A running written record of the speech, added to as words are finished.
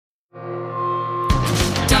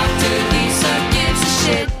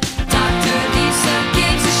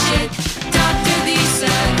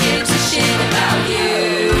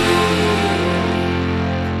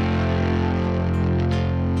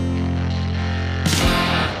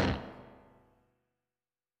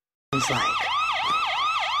like.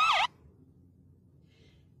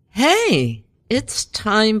 Hey, it's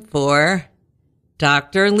time for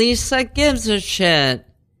Dr. Lisa Gives a Shit.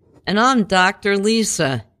 And I'm Dr.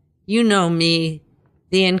 Lisa. You know me,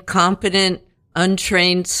 the incompetent,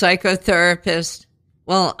 untrained psychotherapist.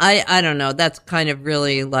 Well, I don't know. That's kind of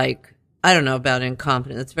really like, I don't know about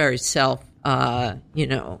incompetent. It's very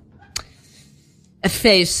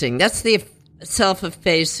effacing. That's the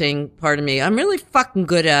self-effacing part of me. I'm really fucking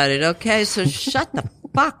good at it, okay? So shut the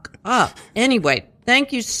fuck up. Anyway,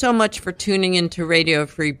 thank you so much for tuning into Radio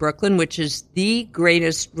Free Brooklyn, which is the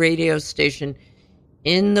greatest radio station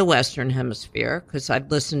in the Western Hemisphere, because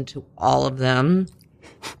I've listened to all of them.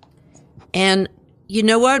 And you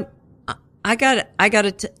know what? You're going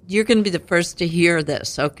to be the first to hear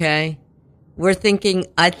this, okay? I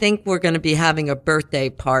think we're going to be having a birthday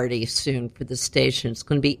party soon for the station. It's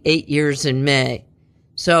going to be 8 years in May.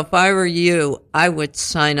 So if I were you, I would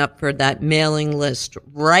sign up for that mailing list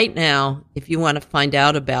right now if you want to find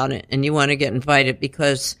out about it and you want to get invited,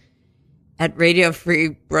 because at Radio Free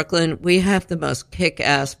Brooklyn, we have the most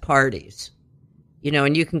kick-ass parties. You know,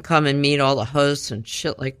 and you can come and meet all the hosts and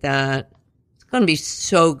shit like that. It's going to be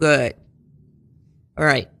so good. All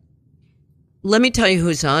right. Let me tell you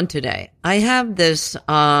who's on today. I have this, you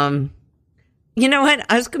know what?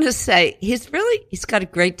 I was going to say, he's got a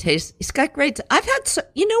great taste. He's got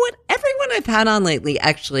you know what? Everyone I've had on lately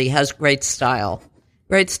actually has great style.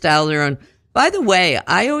 Great style of their own. By the way,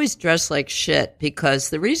 I always dress like shit,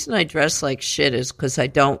 because the reason I dress like shit is because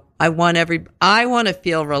I want to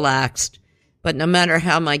feel relaxed. But no matter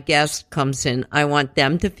how my guest comes in, I want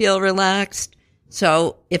them to feel relaxed.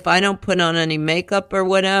 So if I don't put on any makeup or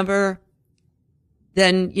whatever,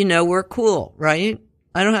 then, you know, we're cool, right?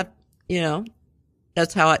 I don't have, you know,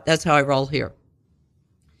 that's how I roll here.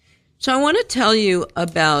 So I want to tell you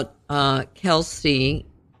about Kelsey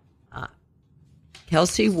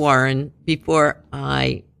Warren before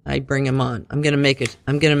I bring him on. I'm going to make an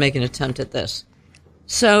attempt at this.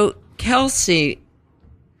 So Kelsey,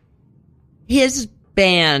 his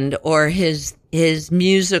band or his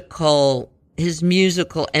musical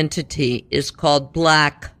entity is called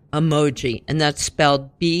BLAK EMOJI, and that's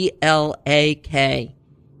spelled BLAK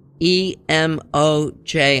EMOJI.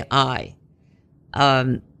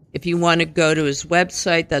 If you want to go to his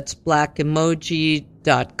website, that's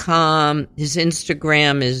blackemoji.com. His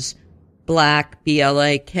Instagram is blak.emoji.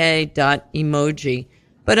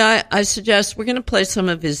 But I suggest, we're going to play some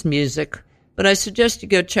of his music, but I suggest you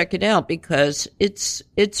go check it out, because it's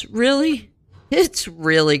really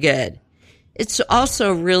good. It's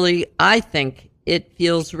also really, I think, it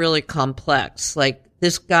feels really complex. Like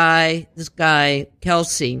this guy,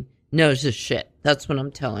 Kelsey, knows his shit. That's what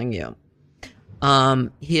I'm telling you.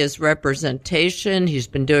 He has representation. He's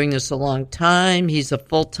been doing this a long time. He's a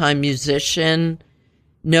full-time musician.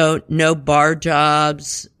 No bar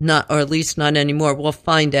jobs, or at least not anymore. We'll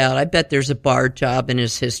find out. I bet there's a bar job in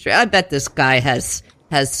his history. I bet this guy has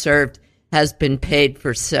been paid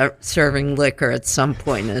for serving liquor at some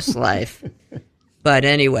point in his life. But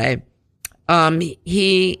anyway,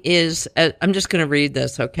 he is, I'm just going to read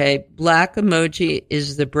this, okay? BLAK EMOJI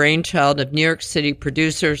is the brainchild of New York City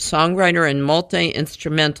producer, songwriter, and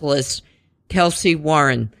multi-instrumentalist Kelsey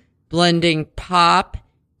Warren, blending pop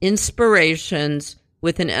inspirations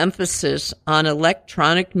with an emphasis on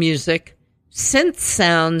electronic music, synth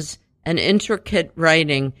sounds, and intricate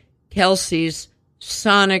writing. Kelsey's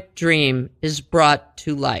sonic dream is brought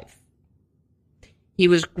to life. He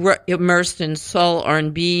was immersed in soul,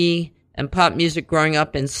 R&B, and pop music growing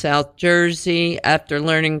up in South Jersey. After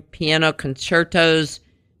learning piano concertos,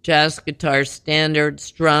 jazz guitar standards,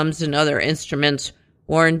 drums, and other instruments,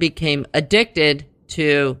 Warren became addicted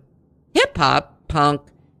to hip-hop, punk,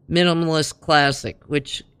 minimalist classic,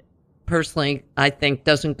 which personally I think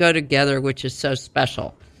doesn't go together, which is so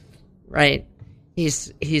special, right?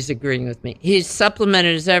 He's agreeing with me. He's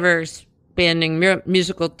supplemented his ever-expanding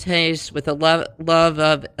musical taste with a love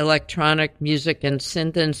of electronic music and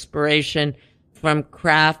synth inspiration, from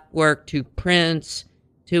Kraftwerk to Prince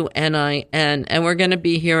to NIN. And we're going to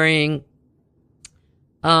be hearing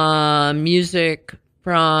music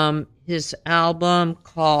from his album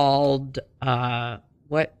called,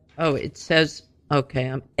 it says,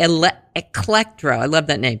 okay, Eclectro. I love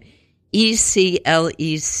that name. ECLECTRO.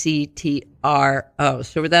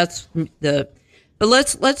 So that's but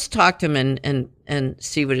let's talk to him and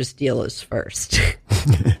see what his deal is first.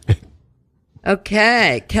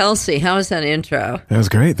 Okay, Kelsey, how was that intro? That was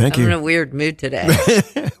great. Thank you. I'm in a weird mood today.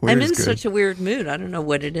 I'm in such a weird mood. I don't know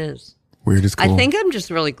what it is. Weird is cool. I think I'm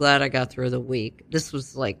just really glad I got through the week. This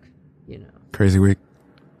was like, crazy week.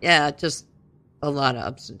 Yeah, just a lot of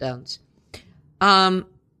ups and downs.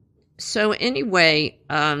 So anyway,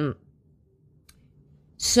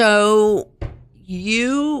 so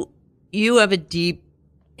you have a deep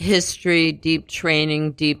history, deep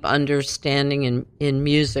training, deep understanding in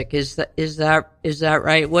music. Is that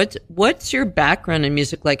right? What's your background in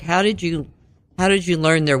music? Like, how did you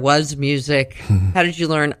learn there was music? How did you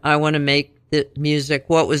learn I want to make the music?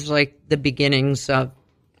 What was like the beginnings of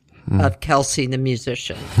Kelsey the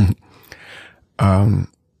musician?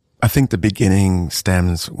 I think the beginning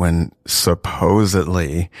stems when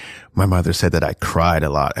supposedly my mother said that I cried a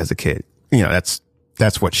lot as a kid. You know,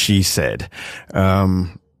 that's what she said.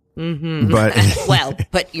 But well,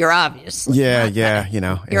 but you're obviously you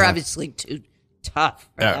know, you're obviously too tough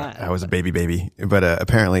for that. I was a baby. But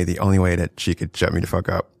apparently the only way that she could shut me the fuck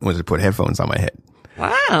up was to put headphones on my head.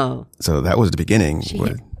 Wow. So that was the beginning.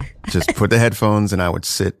 Just put the headphones and I would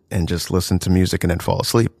sit and just listen to music and then fall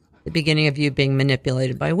asleep. The beginning of you being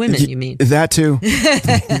manipulated by women, you mean? That too.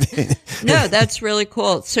 No, that's really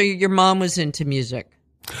cool. So your mom was into music.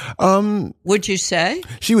 Would you say?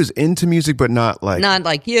 She was into music, but not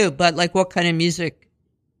like you, but like what kind of music?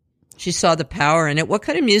 She saw the power in it. What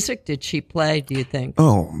kind of music did she play, do you think?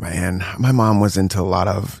 Oh man, my mom was into a lot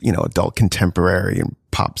of, you know, adult contemporary and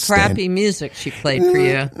pop. Crappy music she played for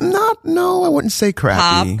you. No, I wouldn't say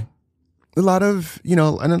crappy. Pop. A lot of, you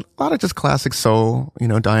know, and a lot of just classic soul, you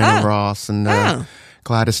know, Diana Ross and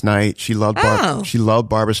Gladys Knight. She loved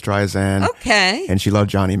Barbara Streisand. Okay. And she loved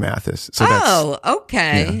Johnny Mathis. So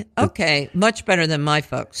okay. Yeah. Okay. Much better than my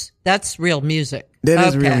folks. That's real music. That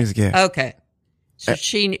is real music, yeah. Okay. So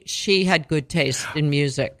she had good taste in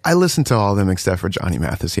music. I listened to all of them except for Johnny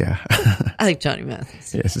Mathis, yeah. I like Johnny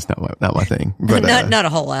Mathis. Yeah, it's just not my thing. But not a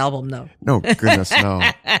whole album, though. No, goodness, no.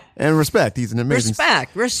 And respect. He's an amazing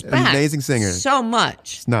respect. An amazing singer. So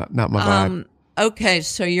much. It's not my vibe. Okay,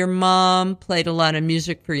 so your mom played a lot of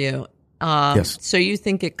music for you. Yes. So you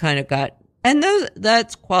think it kind of got, and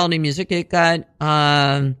that's quality music. It got.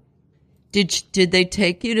 Did they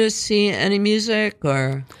take you to see any music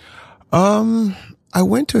or? I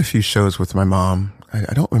went to a few shows with my mom.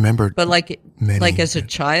 I don't remember. But like many. As a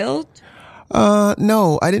child?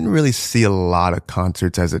 No, I didn't really see a lot of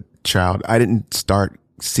concerts as a child. I didn't start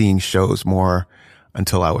seeing shows more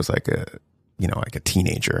until I was like a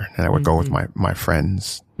teenager, and I would go with my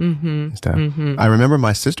friends and stuff. I remember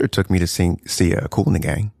my sister took me to see a Kool and the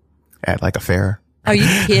Gang at like a fair. Are you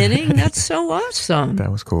kidding? That's so awesome. That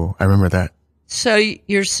was cool. I remember that. So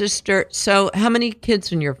your sister, how many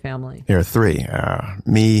kids in your family? There are three.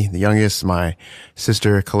 Me, the youngest, my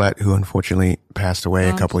sister Colette, who unfortunately passed away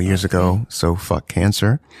a couple of years ago. So fuck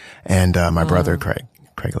cancer. And my brother Craig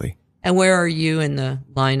Lee. And where are you in the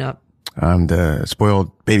lineup? I'm the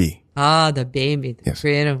spoiled baby. Ah, the baby, the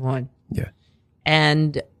creative one. Yeah.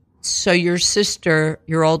 And so your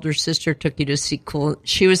older sister took you to see Kool.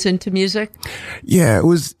 She was into music? Yeah, it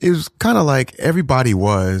was kind of like everybody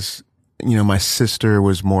was. You know, my sister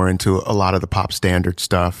was more into a lot of the pop standard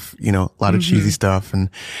stuff, you know, a lot of cheesy stuff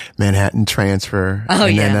and Manhattan Transfer.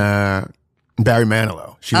 Then Barry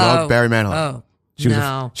Manilow. She loved Barry Manilow.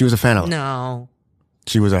 Oh, she was a fan of. No.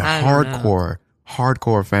 She was a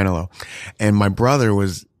hardcore fan of. And my brother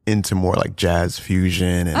was into more like jazz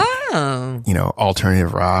fusion and, you know,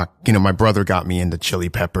 alternative rock. You know, my brother got me into Chili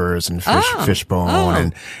Peppers and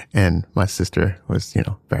Fishbone and my sister was, you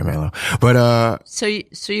know, Barry Manilow. But,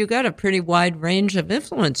 so you got a pretty wide range of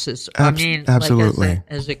influences. Absolutely. Like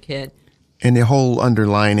as a kid. And the whole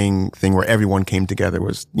underlining thing where everyone came together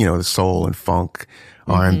was, you know, the soul and funk,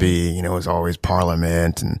 R&B, you know, it was always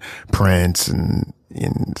Parliament and Prince and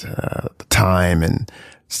The Time and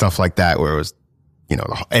stuff like that where it was, you know,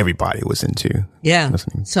 everybody was into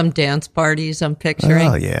listening. Some dance parties I'm picturing.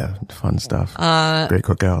 Oh, yeah. Fun stuff. Great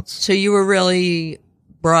cookouts. So you were really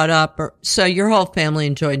brought up, so your whole family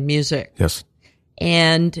enjoyed music. Yes.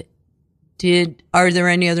 And are there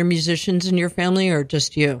any other musicians in your family or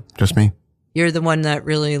just you? Just me. You're the one that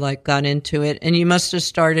really like got into it. And you must have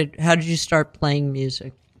how did you start playing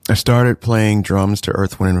music? I started playing drums to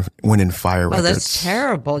Earth, Wind and Fire records. Oh, that's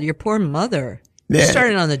terrible. Your poor mother. Yeah. You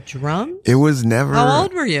started on the drums? It was never. How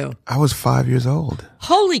old were you? I was 5 years old.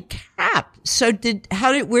 Holy crap. So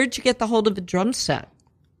where'd you get the hold of a drum set?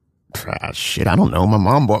 Shit, I don't know. My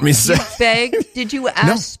mom bought me set. You begged? Did you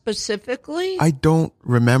ask specifically? I don't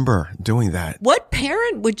remember doing that. What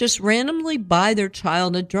parent would just randomly buy their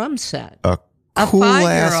child a drum set? A cool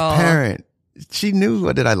ass parent. She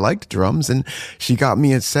knew that I liked drums and she got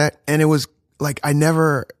me a set, and it was like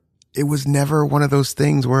it was never one of those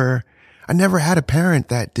things where I never had a parent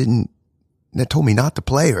that told me not to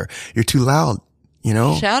play or you're too loud. you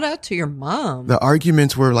know? Shout out to your mom. The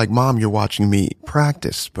arguments were like, Mom, you're watching me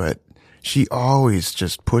practice, but she always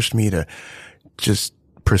just pushed me to just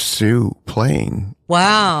pursue playing.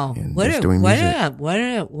 Wow. What a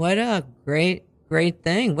great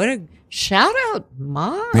thing. What a shout out,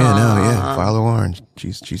 Mom. Yeah, Philo Orange.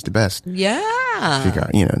 She's the best. Yeah. She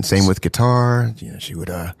got, and same with guitar. She would,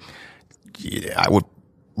 I would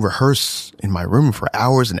rehearse in my room for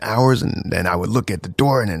hours and hours, and then I would look at the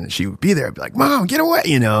door, and then she would be there. I'd be like, Mom, get away,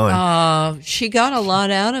 And, she got a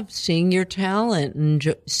lot out of seeing your talent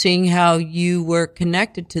and seeing how you were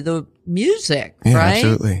connected to the music, right?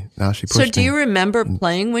 Absolutely. Now she pushed me. So do you remember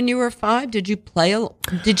playing when you were 5? Did you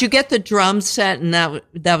did you get the drum set and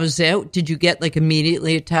that was it? Did you get like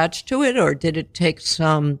immediately attached to it, or did it take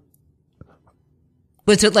some...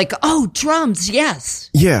 Was it like, oh, drums, yes?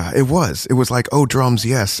 Yeah, it was. It was like, oh, drums,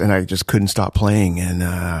 yes. And I just couldn't stop playing. And,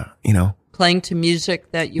 Playing to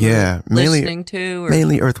music that you were listening to? Or?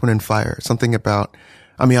 Mainly Earth, Wind, and Fire. Something about,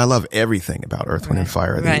 I love everything about Earth, Wind, and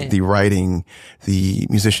Fire. The writing, the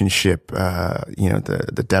musicianship,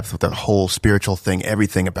 the depth of the whole spiritual thing,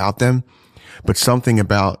 everything about them. But something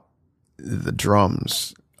about the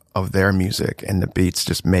drums of their music and the beats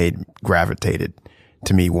just gravitated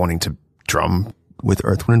to me wanting to drum with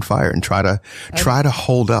Earth, Wind, and Fire and try to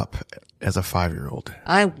hold up as a 5-year-old.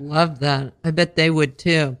 I love that. I bet they would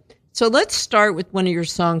too. So let's start with one of your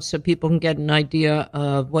songs so people can get an idea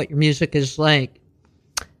of what your music is like.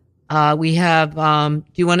 We have, do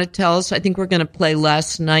you want to tell us? I think we're going to play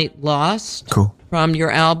Last Night Lost. Cool. From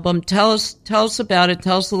your album. Tell us about it.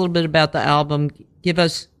 Tell us a little bit about the album. Give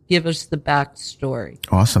us the backstory.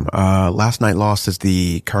 Awesome. Last Night Lost is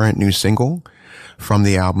the current new single from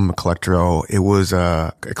the album Electro. It was,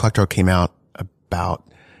 Electro came out about,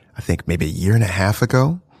 I think maybe a year and a half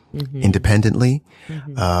ago, independently.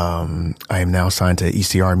 I am now signed to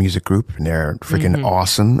ECR Music Group, and they're freaking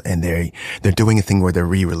awesome. And they're doing a thing where they're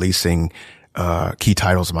re-releasing, key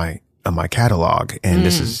titles of my catalog. And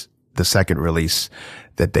this is the second release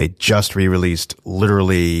that they just re-released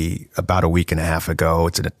literally about a week and a half ago.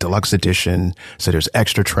 It's a deluxe edition. So there's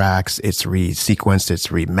extra tracks. It's re-sequenced. It's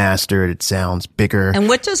remastered. It sounds bigger. And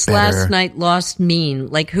what does better. Last Night Lost mean?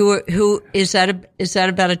 Like who is that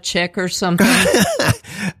about a chick or something?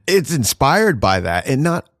 It's inspired by that and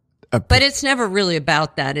not but it's never really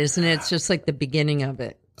about that, isn't it? It's just like the beginning of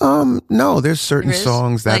it. No, there's certain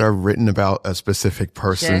songs that are written about a specific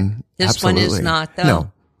person. Chick. This Absolutely. one is not though.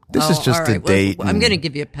 No. This is just a date. Well, I'm going to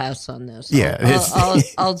give you a pass on this. Yeah,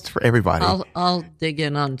 it's for everybody. I'll dig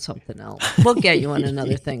in on something else. We'll get you on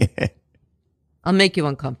another thing. I'll make you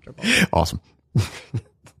uncomfortable. Awesome.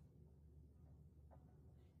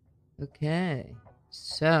 Okay,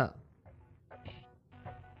 so.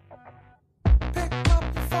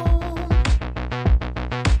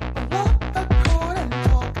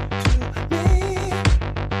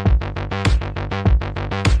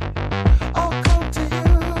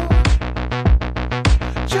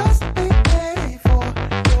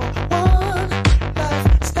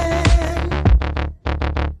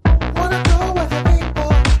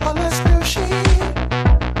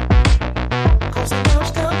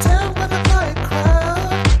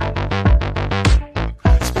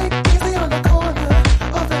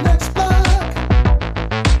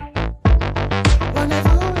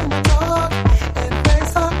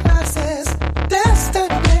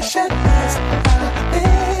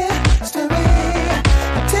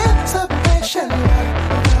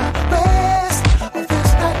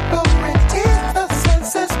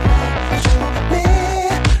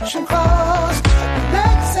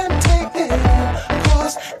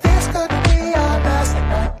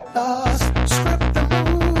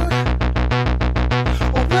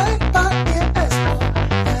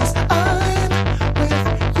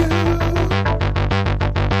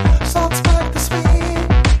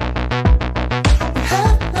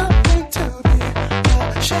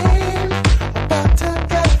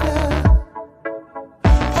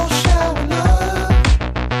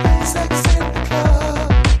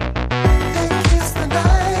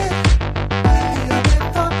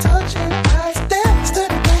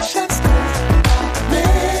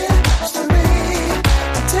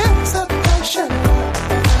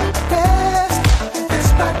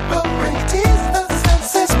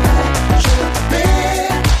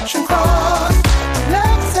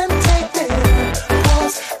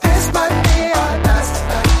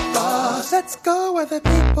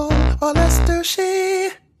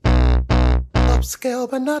 Upscale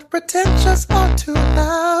but not pretentious or too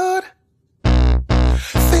loud.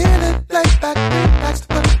 Feeling laid back, relaxed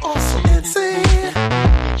but also insane.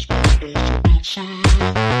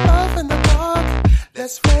 Love in the dark,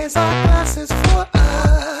 Let's raise our glasses for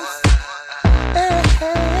us. Hey,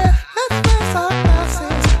 hey, let's raise our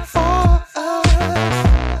glasses for us.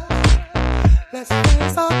 Let's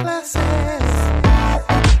raise our glasses.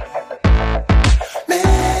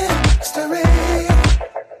 Mystery.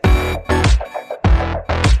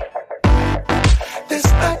 This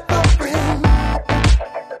night will bring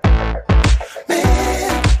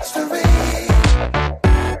mystery.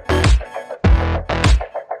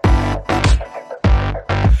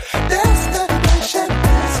 Destination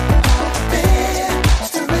is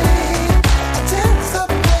mystery.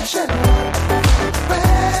 Anticipation,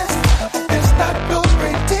 rest. This night will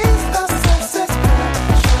bring tease the senses.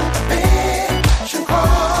 Vision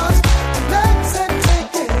cross, relax and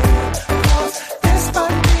take it. Cause this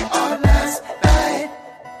might be our last night.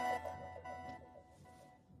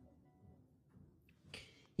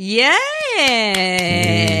 Yay!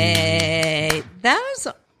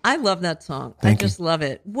 I love that song. Thank I just love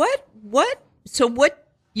it. So what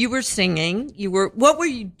you were singing, what were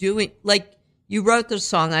you doing? Like, you wrote the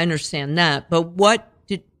song, I understand that, but what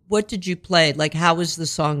did you play? Like, how was the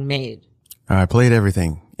song made? I played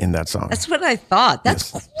everything in that song. That's what I thought.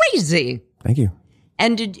 That's Yes. crazy. Thank you.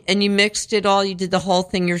 And you mixed it all? You did the whole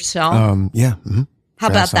thing yourself? Yeah. Mm-hmm. How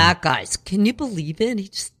about that, guys? Can you believe it? He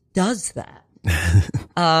just does that.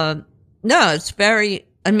 No, it's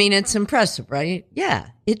it's impressive, right? Yeah,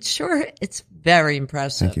 it's very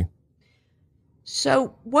impressive. Thank you.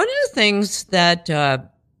 So one of the things that, I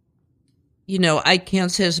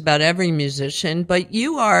can't say this about every musician, but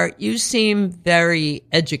you seem very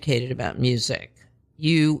educated about music.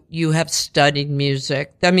 You have studied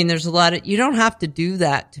music. I mean, there's a lot of, you don't have to do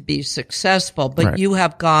that to be successful, but Right. you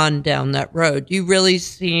have gone down that road. You really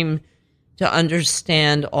seem to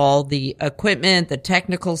understand all the equipment, the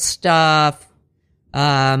technical stuff.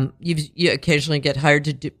 You occasionally get hired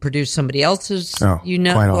to produce somebody else's, quite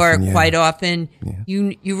often, yeah. quite often. Yeah.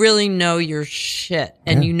 You really know your shit,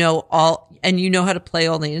 and you know how to play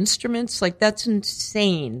all the instruments. Like, that's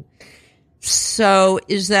insane. So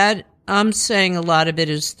I'm saying a lot of it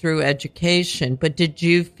is through education, but did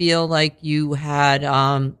you feel like you had,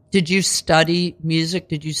 did you study music?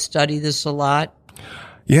 Did you study this a lot?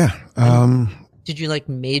 Yeah. Did you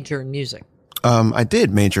major in music? I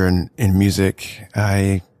did major in music.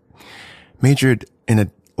 I majored in a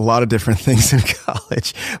lot of different things in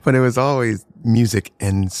college, but it was always music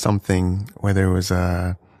and something, whether it was,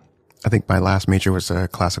 I think my last major was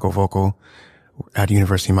classical vocal at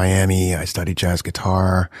University of Miami. I studied jazz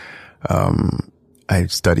guitar. I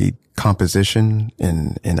studied composition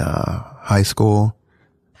in high school.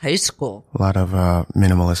 High school? A lot of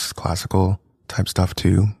minimalist classical type stuff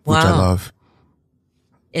too, which I Wow. love.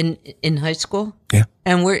 In high school? Yeah.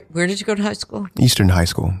 And where did you go to high school? Eastern High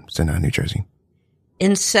School. It's in New Jersey.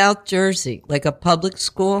 In South Jersey, like a public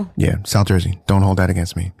school? Yeah, South Jersey. Don't hold that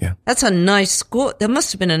against me. Yeah. That's a nice school. That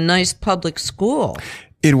must have been a nice public school.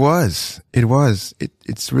 It was.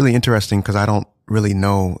 It's really interesting because I don't really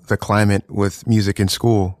know the climate with music in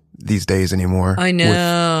school these days anymore. I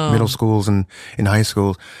know. With middle schools and in high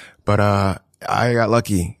schools. But I got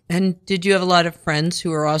lucky. And did you have a lot of friends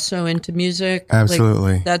who were also into music?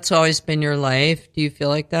 Absolutely. Like, that's always been your life. Do you feel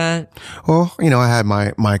like that? Well, I had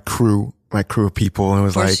my crew of people, and it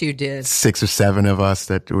was Of course like you did. 6 or 7 of us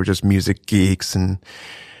that were just music geeks and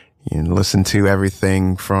listened to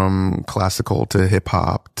everything from classical to hip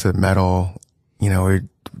hop to metal.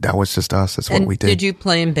 That was just us. That's what we did. Did you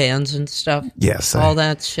play in bands and stuff? Yes. All I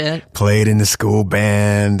that shit? played in the school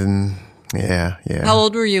band and yeah. How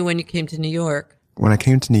old were you when you came to New York? When I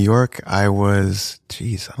came to New York, I was,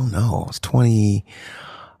 I don't know. I was 25,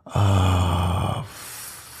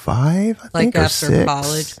 I Like think, or after 6.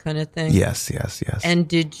 college kind of thing? Yes. And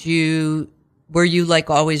were you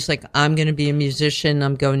always like, I'm going to be a musician,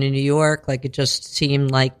 I'm going to New York? Like, it just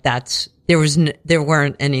seemed like there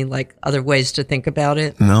weren't any other ways to think about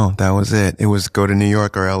it? No, that was it. It was go to New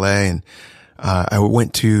York or LA. And, I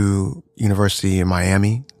went to University of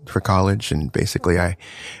Miami for college, and basically I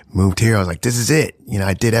moved here. I was like, this is it.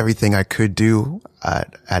 I did everything I could do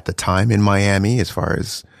at the time in Miami as far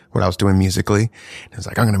as what I was doing musically. And I was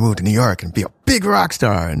like, I'm going to move to New York and be a big rock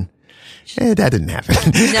star. And that didn't happen.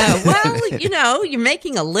 No, well, you're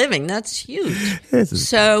making a living. That's huge.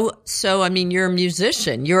 So I mean, you're a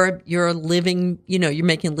musician. You're a living. You're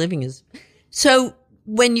making a living. So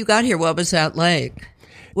when you got here, what was that like?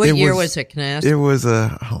 What year was it? Can I ask? It was I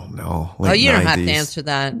don't know. Oh, you don't have to 90s. answer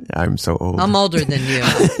that. I'm so old. I'm older than you.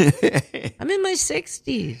 I'm in my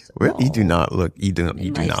 60s. Well, you do not look. You do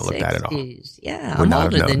In not my look that at all. 60s. Yeah, Would I'm not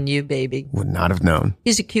have older known. than you, baby. Would not have known.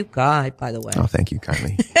 He's a cute guy, by the way. Oh, thank you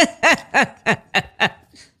kindly.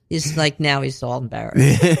 He's like, now he's all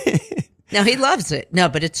embarrassed. No, he loves it. No,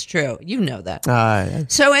 but it's true. You know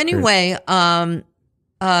that. So anyway,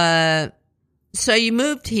 so you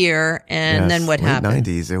moved here, and then what happened?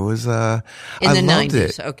 90s. It was, in I the loved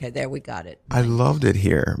 90s. it. Okay, there we got it. I loved it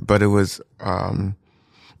here, but it was kind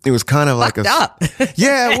of like Fucked up.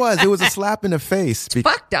 Yeah, it was. It was a slap in the face.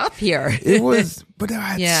 Fucked up here. It was, but I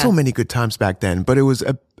had so many good times back then. But it was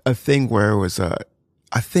a thing where it was,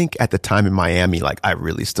 I think at the time in Miami, like I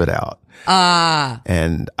really stood out.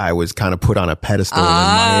 And I was kind of put on a pedestal in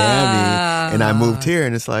Miami, and I moved here,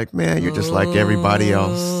 and it's like, man, you're just like everybody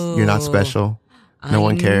else. You're not special. No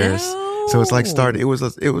one cares. So it's like it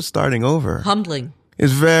was starting over. Humbling.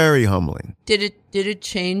 It's very humbling. Did it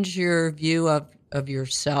change your view of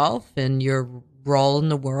yourself and your role in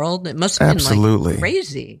the world? It must have been like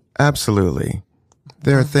crazy. Absolutely.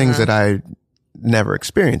 There are things that I never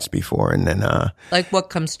experienced before, and then like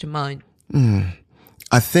what comes to mind?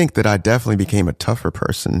 I think that I definitely became a tougher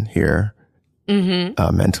person here.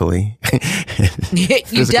 Mentally.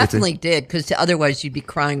 You definitely did, because otherwise you'd be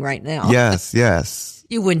crying right now. Yes.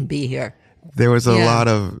 You wouldn't be here. There was a lot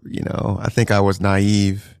of, I think I was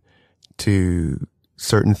naive to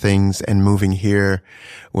certain things, and moving here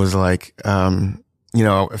was like,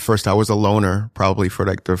 at first I was a loner probably for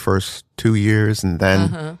like the first 2 years, and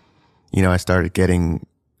then, I started getting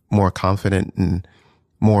more confident and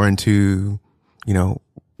more into,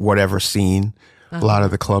 whatever scene. A lot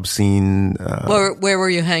of the club scene. Where were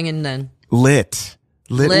you hanging then? Lit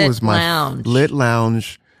was my Lounge. Lit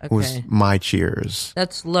Lounge was my cheers.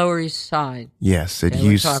 That's Lower East Side. Yes,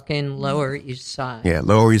 We're talking Lower East Side. Yeah,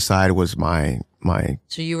 Lower East Side was my.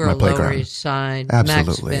 So you were a Lower East Side.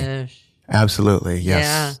 Absolutely. Max Fish. Absolutely.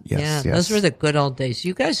 Yes. Yes. Those were the good old days.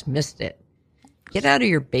 You guys missed it. Get out of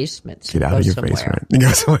your basements. Get out of your basement.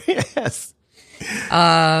 Go somewhere. Yes.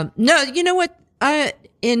 No, you know what?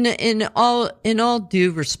 In all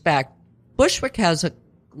due respect, Bushwick has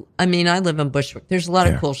I live in Bushwick. There's a lot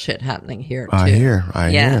of cool shit happening here too. I hear.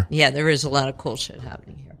 Yeah, there is a lot of cool shit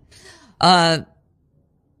happening here.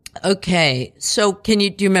 Okay. So do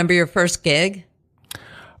you remember your first gig?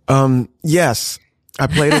 Yes. I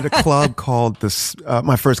played at a club called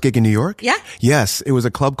my first gig in New York. Yeah. Yes. It was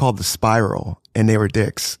a club called The Spiral, and they were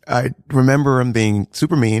dicks. I remember them being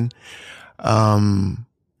super mean.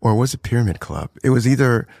 Or was it Pyramid Club? It was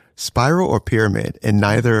either Spiral or Pyramid, and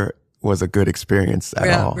neither was a good experience at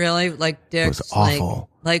all. Really? Like dicks? It was awful.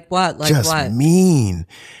 Like what? Like just what? mean.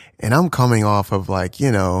 And I'm coming off of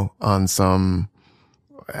on some,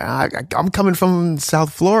 I'm coming from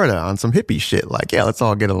South Florida on some hippie shit. Like, yeah, let's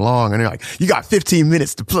all get along. And they're like, you got 15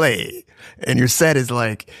 minutes to play. And your set is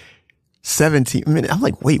like 17 minutes. I'm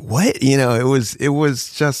like, wait, what? It was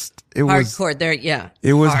hardcore there. Yeah.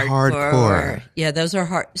 It was hardcore. Yeah. Those are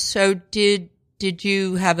hard. So did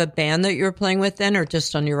you have a band that you were playing with then, or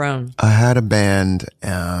just on your own? I had a band.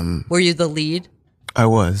 Were you the lead? I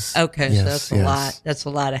was. Okay. Yes, so that's a lot. That's a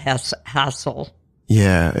lot of hassle.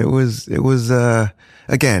 Yeah. It was,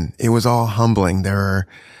 again, it was all humbling. There are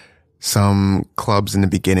some clubs in the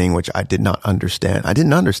beginning which I did not understand. I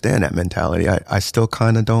didn't understand that mentality. I still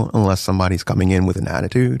kind of don't, unless somebody's coming in with an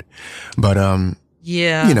attitude. But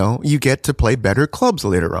you get to play better clubs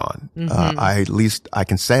later on. At least I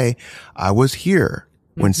can say I was here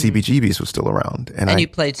when CBGBs was still around, and you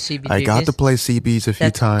played CBGBs. I got to play CBs a few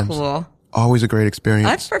times. Cool. Always a great experience.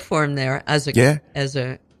 I've performed there as a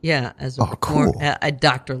cool.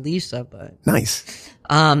 Dr. Lisa, but nice.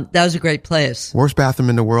 That was a great place. Worst bathroom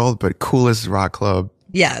in the world, but coolest rock club.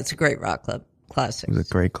 Yeah, it's a great rock club. Classic. It was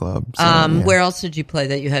a great club. So, Where else did you play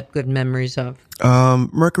that you had good memories of?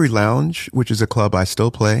 Mercury Lounge, which is a club I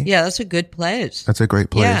still play. Yeah, that's a good place. That's a great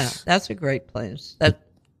place. Yeah, that's a great place.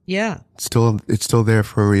 It's still there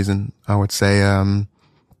for a reason. I would say, I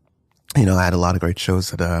had a lot of great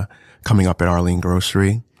shows that coming up at Arlene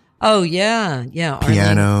Grocery. Oh yeah.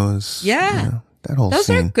 Pianos. Yeah. That whole Those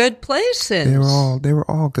scene. are good places. They were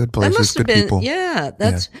all good places. That must have good been, people. Yeah.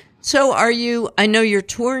 So I know you're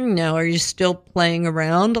touring now. Are you still playing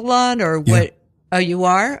around a lot, or what? Yeah. Oh, you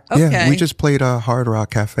are? Okay. Yeah, we just played a Hard Rock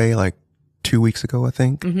Cafe like 2 weeks ago, I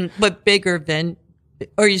think. Mm-hmm. But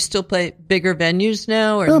or you still play bigger venues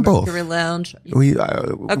now, or both. Mercury Lounge?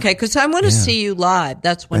 Okay, because I want to see you live.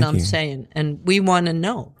 That's what I'm saying, and we want to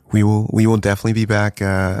know. We will definitely be back.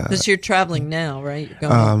 Because you're traveling now, right? You're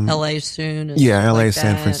going to LA soon. And LA, like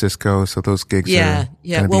San Francisco. So those gigs are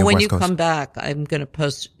Well, when you come back, I'm going to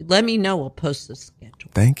post. Let me know. We'll post the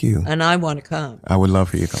schedule. Thank you. And I want to come. I would love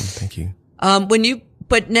for you to come. Thank you.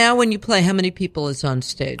 But now when you play, how many people is on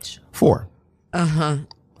stage? 4.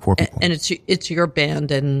 4 people. And it's your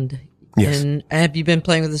band, and have you been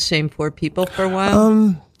playing with the same 4 people for a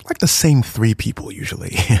while? like the same three people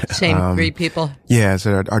usually. Same three people? Yeah,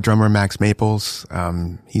 so our drummer, Max Maples,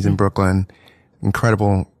 he's in Brooklyn.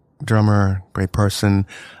 Incredible drummer, great person.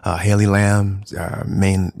 Haley Lamb,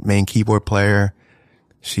 main keyboard player.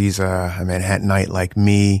 She's a Manhattanite like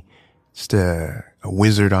me. Just a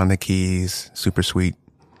wizard on the keys, super sweet.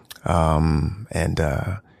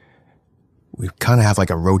 We kind of have like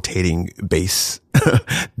a rotating bass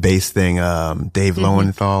thing. Dave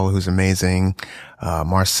Lowenthal, who's amazing.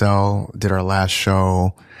 Marcel did our last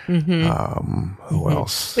show. Who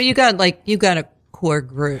else? But you got a core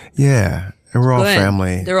group. Yeah. And we're all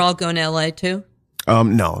family. They're all going to LA too?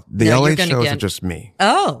 No, the LA shows are just me.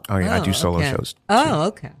 Oh. Yeah. I do solo shows. Oh,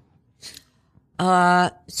 okay.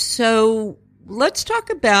 So let's talk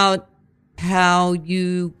about how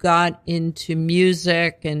you got into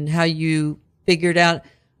music and how you figured out.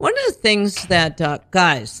 One of the things that,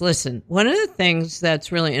 guys, listen, one of the things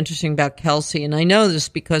that's really interesting about Kelsey, and I know this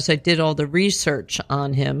because I did all the research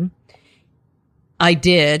on him. I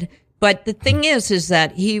did. But the thing is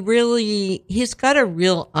that he's got a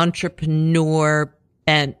real entrepreneur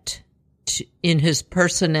bent in his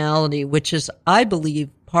personality, which is, I believe,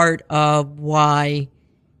 part of why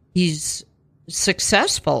he's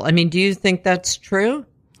successful. I mean, do you think that's true?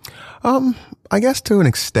 I guess to an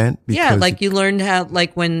extent. Yeah, like you learned how,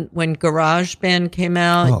 like when GarageBand came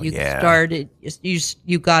out, started,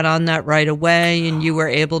 you got on that right away, and you were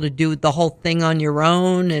able to do the whole thing on your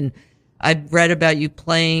own. And I've read about you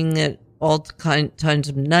playing at all times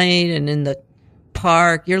of night and in the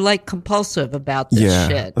park. You're like compulsive about this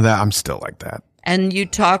shit. Yeah, I'm still like that. And you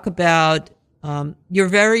talk about, you're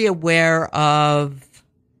very aware of,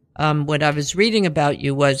 what I was reading about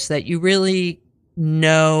you was that you really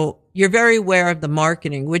know, you're very aware of the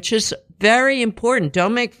marketing, which is very important.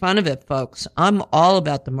 Don't make fun of it, folks. I'm all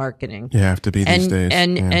about the marketing. You have to be these days.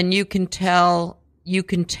 And you can tell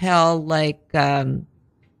like,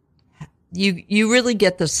 you really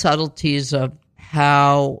get the subtleties of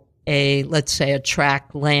how let's say a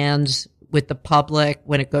track lands with the public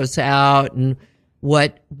when it goes out, and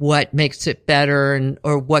what makes it better,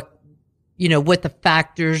 or what the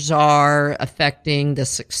factors are affecting the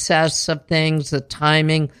success of things, the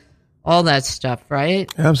timing, all that stuff,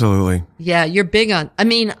 right? Absolutely. Yeah, you're big on,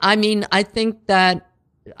 I think that,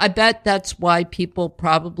 I bet that's why people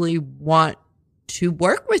probably want to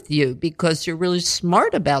work with you, because you're really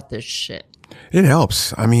smart about this shit. It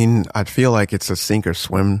helps. I mean, I feel like it's a sink or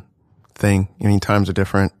swim thing. I mean, times are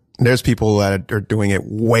different. There's people that are doing it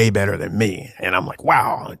way better than me. And I'm like,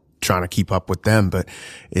 wow, trying to keep up with them. But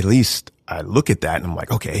at least I look at that and I'm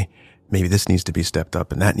like, okay, maybe this needs to be stepped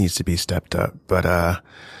up and that needs to be stepped up. But,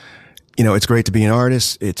 it's great to be an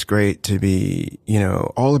artist. It's great to be,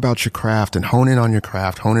 all about your craft and hone in on your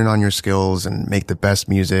craft, hone in on your skills and make the best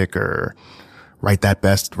music, or write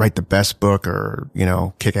the best book, or,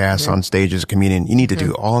 kick ass on stage as a comedian. You need to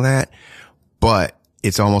do all that. But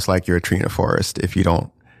it's almost like you're a tree in a forest if you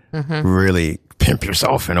don't really pimp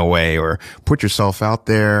yourself in a way, or put yourself out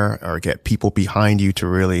there, or get people behind you to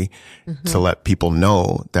really, to let people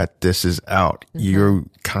know that this is out. You're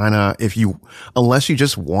kind of, unless you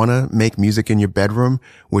just want to make music in your bedroom,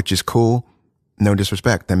 which is cool, no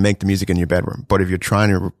disrespect, then make the music in your bedroom. But if you're trying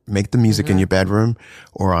to make the music in your bedroom,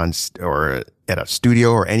 or at a studio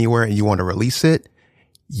or anywhere, and you want to release it,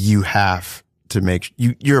 you have to make,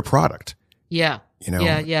 you're a product. Yeah.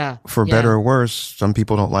 For better or worse, some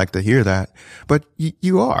people don't like to hear that, but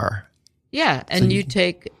you are. Yeah, and so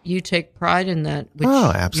you take pride in that. Which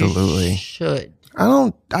absolutely. You should.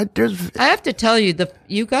 I have to tell you,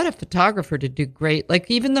 you got a photographer to do great.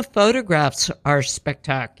 Like, even the photographs are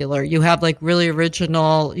spectacular. You have like really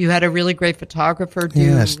original. You had a really great photographer do.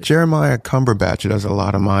 Yes, Jeremiah Cumberbatch does a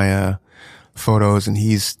lot of my photos, and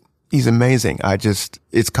he's amazing.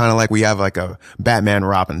 It's kind of like we have like a Batman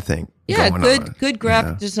Robin thing. Yeah, good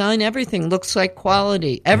graphic design. Everything looks like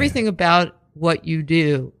quality. Everything about what you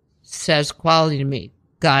do says quality to me,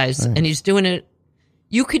 guys. Right. And he's doing it.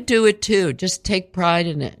 You could do it too. Just take pride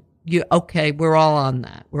in it. We're all on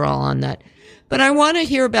that. But I want to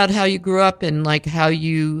hear about how you grew up, and like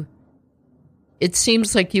it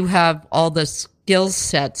seems like you have all the skill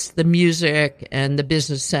sets, the music and the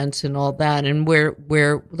business sense and all that. And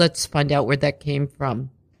where let's find out where that came from.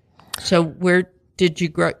 So where did you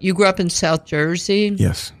grow? You grew up in South Jersey?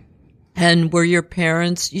 Yes. And were your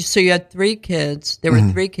parents, so you had 3 kids. There were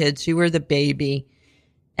 3 kids. You were the baby.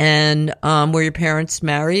 And were your parents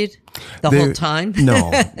married the whole time?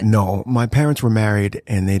 No. My parents were married,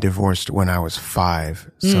 and they divorced when I was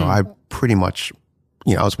 5. So I pretty much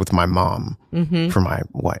I was with my mom for my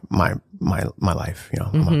life.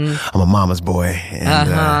 I'm a mama's boy. And,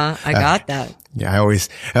 I got that. Yeah. I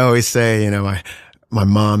always say, my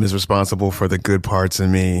mom is responsible for the good parts of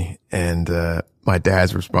me, and, my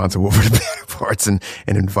dad's responsible for the bad parts, and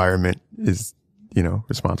environment is,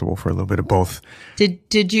 responsible for a little bit of both.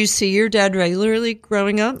 Did you see your dad regularly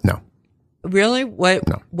growing up? No. Really?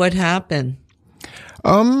 What happened?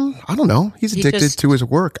 I don't know. He's addicted to his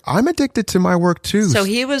work. I'm addicted to my work too. So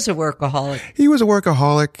he was a workaholic. He was a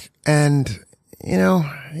workaholic, and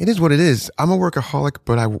it is what it is. I'm a workaholic,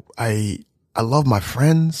 but I love my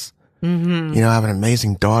friends. Mm-hmm. I have an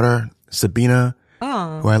amazing daughter, Sabina, who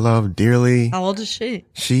I love dearly. How old is she?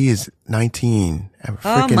 She is 19. I have a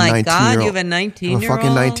Oh my 19-year-old. God, you have a 19-year-old? I have a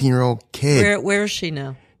fucking 19-year-old kid. Where is she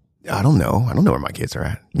now? I don't know. I don't know where my kids are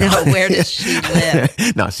at. No, where does she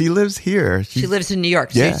live? No, she lives here. She lives in New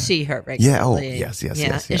York, so you see her regularly. Yeah. Oh,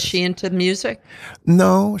 yes. Is she into music?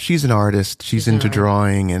 No, she's an artist. She's into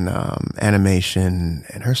drawing and animation,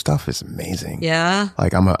 and her stuff is amazing. Yeah.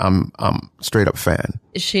 Like I'm straight up fan.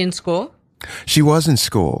 Is she in school? She was in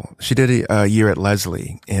school. She did a year at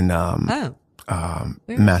Lesley in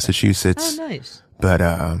Massachusetts. Oh, nice. But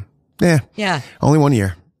yeah, only 1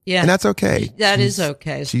 year. Yeah. And that's okay. That is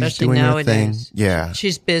okay, especially she's doing her thing. nowadays. Yeah.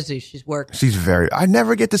 She's busy. She's working. I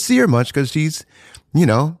never get to see her much because she's,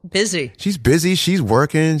 busy. She's busy. She's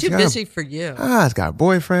working. Too busy for you. She's got a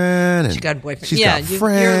boyfriend. And she got a boyfriend. She's got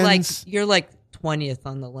friends. You're like 20th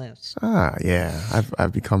on the list. Yeah.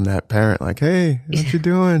 I've become that parent. Like, hey, what you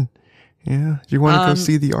doing? Yeah. Do you want to go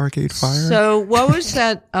see the Arcade Fire? So what was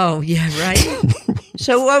that? Oh, yeah, right.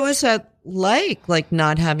 So what was that like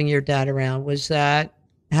not having your dad around? What was that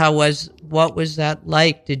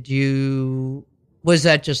like? Was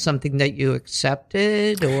that just something that you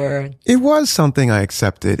accepted, or? It was something I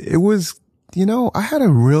accepted. It was, I had a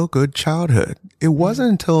real good childhood. It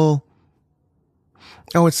wasn't until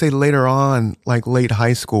I would say later on, like late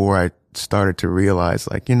high school, where I started to realize,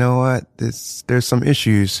 like, you know what, there's some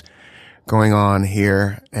issues going on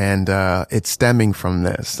here, and it's stemming from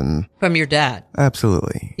this. And from your dad?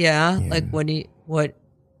 Absolutely. Yeah. Like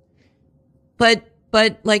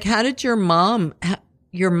But like, how did your mom,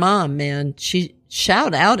 man, she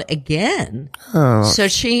shout out again. Oh. So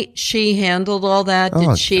she handled all that.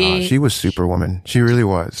 Did she? She was Superwoman. She really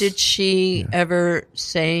was. Did she ever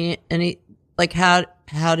say any, like, how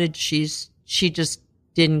did did she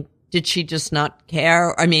just not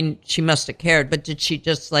care? I mean, she must have cared, but did she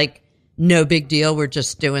just like, no big deal, we're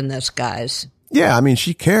just doing this, guys? Yeah. I mean,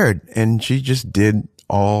 she cared, and she just did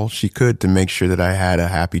all she could to make sure that I had a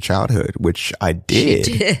happy childhood, which I did.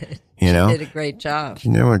 She did. She did a great job. She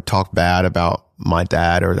never talked bad about my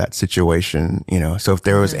dad or that situation, So if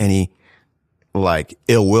there was any like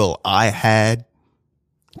ill will I had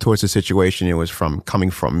towards the situation, it was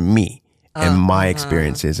coming from me and my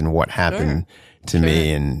experiences and what happened to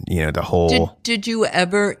me, and the whole. Did you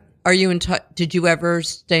ever? Are you in touch? Did you ever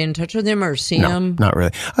stay in touch with him or see him? Not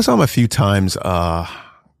really. I saw him a few times.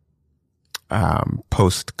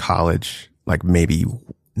 Post college, like maybe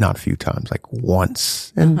not a few times, like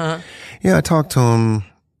once. And I talked to him,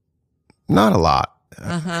 not a lot.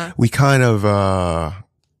 We kind of,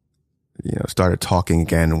 started talking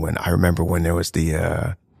again when there was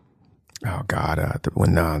the,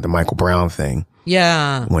 when the Michael Brown thing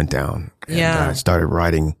went down. And I started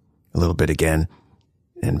writing a little bit again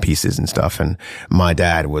in pieces and stuff. And my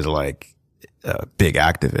dad was like, a big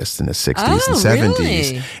activist in the 60s and 70s.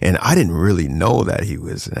 Really? And I didn't really know that he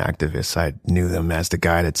was an activist. I knew him as the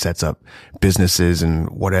guy that sets up businesses and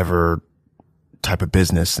whatever type of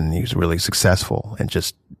business. And he was really successful, and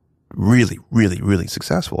just really, really, really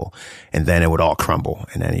successful. And then it would all crumble,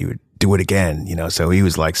 and then he would do it again, so he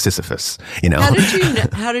was like Sisyphus,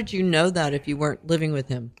 How did you know that if you weren't living with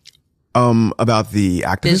him? About the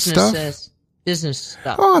activist stuff? Business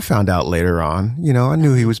stuff. Oh, I found out later on. I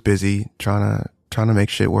knew he was busy trying to make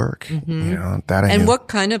shit work. That I knew. And what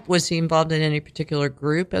kind of, was he involved in any particular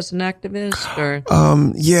group as an activist, or?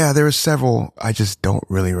 Yeah, there were several. I just don't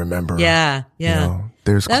really remember. Yeah.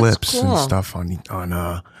 There's That's clips cool. and stuff on.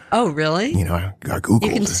 Oh, really? I Googled.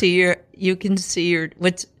 You can see your.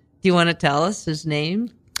 Do you want to tell us his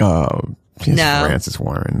name? No. Francis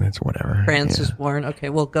Warren. It's whatever. Francis Warren. Okay,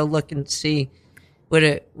 we'll go look and see. What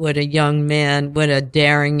a young man, what a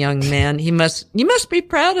daring young man. You must be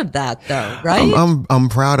proud of that, though, right? I'm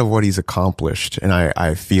proud of what he's accomplished, and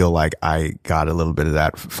I feel like I got a little bit of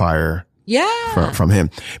that fire from him,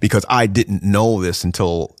 because I didn't know this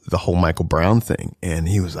until the whole Michael Brown thing. And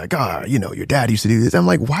he was like, your dad used to do this. I'm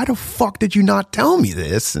like, why the fuck did you not tell me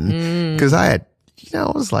this? And because I had,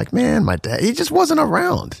 I was like, man, my dad, he just wasn't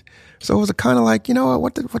around. So it was kind of like,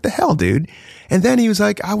 what the hell, dude? And then he was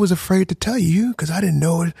like, I was afraid to tell you because I didn't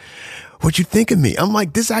know what you think of me. I'm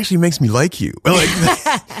like, this actually makes me like you. Like,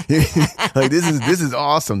 this is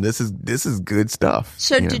awesome. This is good stuff.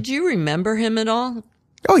 So did you remember him at all?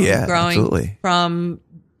 Oh yeah, growing absolutely. From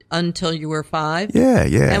until you were 5? Yeah.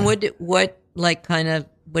 And what do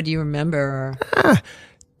you remember?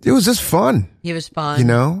 It was just fun. He was fun.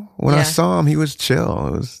 When I saw him, he was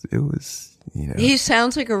chill. It was. He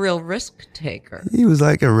sounds like a real risk taker. He was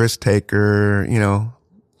like a risk taker,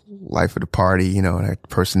 life of the party, that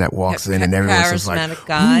person that walks in and everyone's just like, charismatic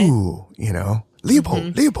guy. Ooh,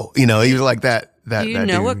 Leopold. He was like that. Do you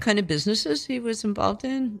know dude. what kind of businesses he was involved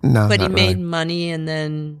in? No, but he not made really. money and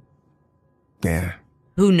then. Yeah.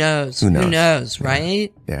 Who knows? Who knows,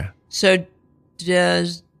 right? Yeah. So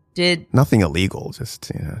did nothing illegal?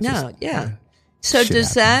 Just no, yeah. So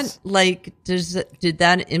does happens. did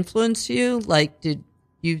that influence you? Like, did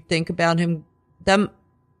you think about them?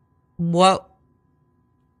 What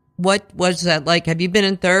was that like? Have you been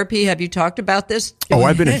in therapy? Have you talked about this? Oh,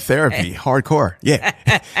 I've been in therapy, hardcore. Yeah.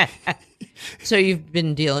 So you've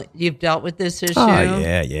dealt with this issue? Oh,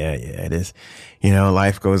 yeah. It is.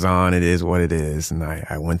 Life goes on. It is what it is. And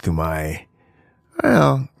I went through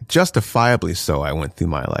justifiably so. I went through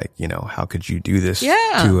my how could you do this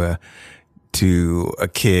to a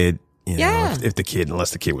kid? If the kid,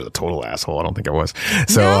 unless the kid was a total asshole, I don't think it was.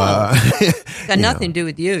 So, got nothing to do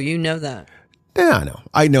with you. You know that. Yeah, I know.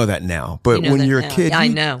 I know that now. But when you're a kid, I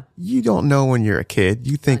know. You don't know when you're a kid.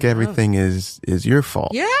 You think everything is your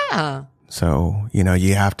fault. Yeah. So,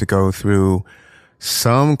 you have to go through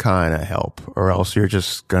some kind of help or else you're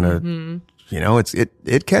just gonna,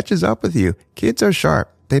 it catches up with you. Kids are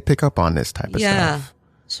sharp. They pick up on this type of stuff.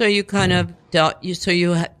 So you kind of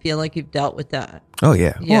feel like you've dealt with that. Oh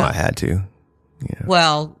yeah. Well, I had to. Yeah.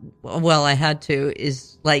 Well, I had to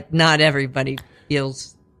is like not everybody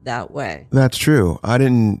feels that way. That's true. I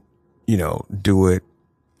didn't, do it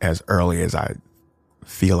as early as I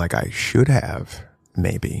feel like I should have,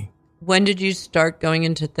 maybe. When did you start going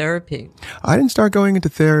into therapy? I didn't start going into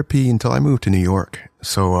therapy until I moved to New York.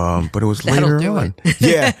 So, but it was later on.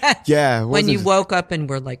 Yeah. When you woke up and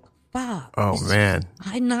were like, fuck. Oh man.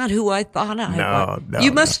 I'm not who I thought I was. No.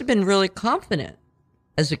 You must have been really confident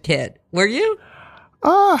as a kid. Were you?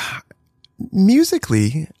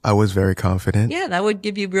 Musically, I was very confident. Yeah, that would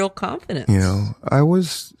give you real confidence. I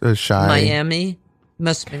was shy. Miami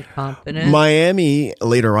must have been confident. Miami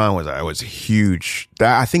later on I was huge.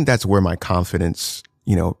 I think that's where my confidence,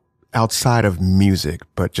 outside of music,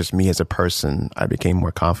 but just me as a person, I became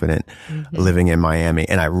more confident living in Miami,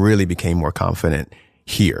 and I really became more confident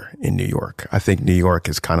here in New York. I think New York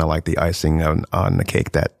is kind of like the icing on the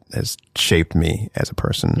cake that has shaped me as a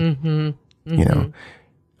person.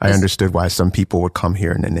 I understood why some people would come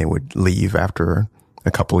here and then they would leave after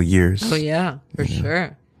a couple of years. Oh yeah, for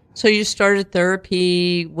sure. So you started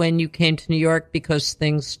therapy when you came to New York because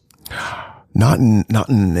things. Not in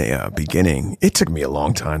the beginning. It took me a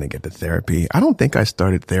long time to get to therapy. I don't think I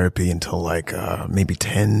started therapy until maybe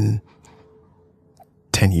 10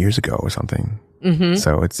 years ago or something. Mm-hmm.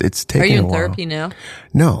 So it's taken a while. Are you in therapy now?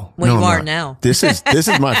 No. Well, no, you are not. now. This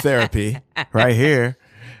is my therapy right here.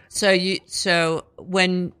 So you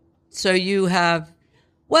have,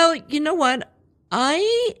 well, you know what?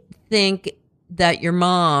 I think that your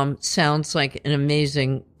mom sounds like an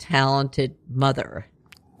amazing, talented mother.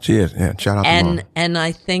 She is, yeah. Shout out to Mom. And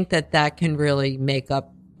I think that can really make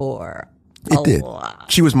up for a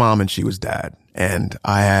lot. She was mom and she was dad. And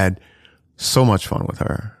I had so much fun with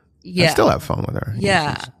her. Yeah. I still have fun with her.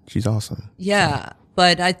 Yeah. She's awesome. Yeah. So.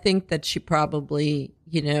 But I think that she probably,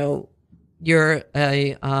 you're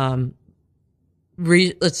a,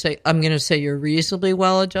 let's say, I'm going to say you're reasonably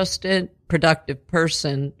well-adjusted, productive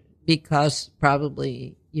person because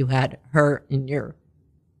probably you had her in your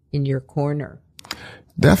corner.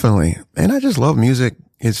 Definitely. And I just love music.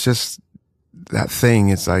 It's just that thing.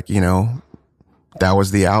 It's like, that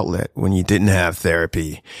was the outlet when you didn't have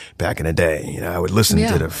therapy back in the day. I would listen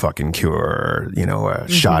to the fucking Cure or,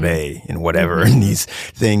 Sade and whatever and these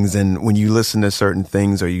things. And when you listen to certain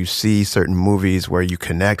things or you see certain movies where you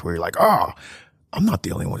connect, where you're like, oh, I'm not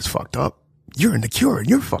the only one who's fucked up. You're in the Cure and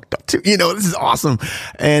you're fucked up too. This is awesome.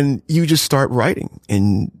 And you just start writing.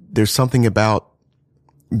 And there's something about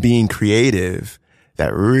being creative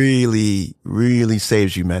that really, really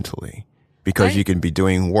saves you mentally because you can be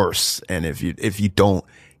doing worse. And if you don't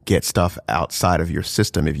get stuff outside of your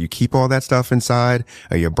system, if you keep all that stuff inside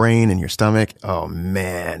of your brain and your stomach, oh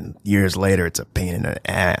man, years later, it's a pain in the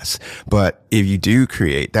ass. But if you do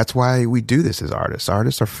create, that's why we do this as artists.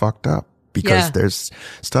 Artists are fucked up. because there's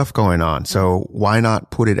stuff going on. So why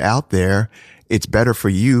not put it out there? It's better for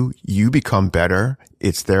you. You become better.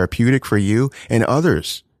 It's therapeutic for you and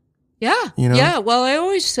others. Yeah. You know? Yeah. Well, I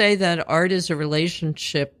always say that art is a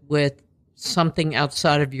relationship with something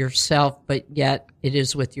outside of yourself, but yet it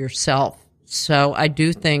is with yourself. So I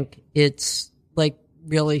do think it's like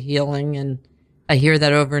really healing. And I hear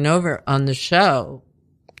that over and over on the show,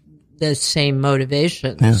 the same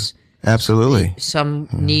motivations. Yeah, absolutely. Some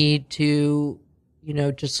need to, you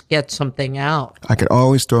know, just get something out. I could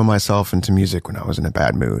always throw myself into music when I was in a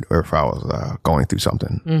bad mood or if I was going through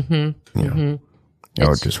something. You know,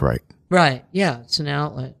 or just write. Right. Yeah. It's an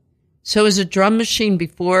outlet. So is a drum machine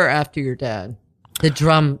before or after your dad? The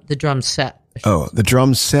drum set. Oh, the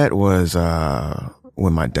drum set was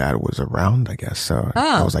when my dad was around, I guess. So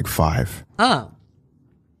I was like 5. Oh.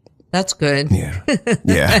 That's good. Yeah.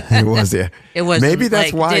 Yeah, it was. Yeah. It was maybe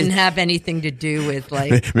that's like, why didn't have anything to do with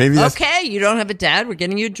like, maybe that's, okay, you don't have a dad. We're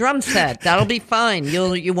getting you a drum set. That'll be fine.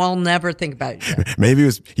 You won't never think about it. Maybe it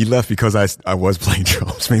was, he left because I was playing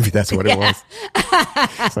drums. Maybe that's what it was.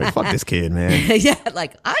 It's like, fuck this kid, man. Yeah.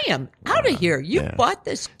 Like I am out of here. You bought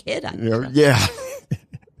this kid. Yeah.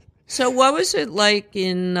 So what was it like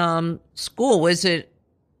in school?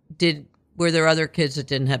 Were there other kids that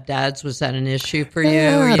didn't have dads? Was that an issue for you?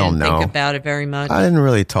 I don't know. Think about it very much. I didn't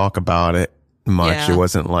really talk about it much. Yeah. It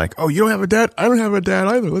wasn't like, oh, you don't have a dad? I don't have a dad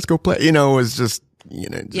either. Let's go play. You know, it was just, you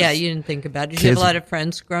know. Yeah, you didn't think about it. Did you have a lot of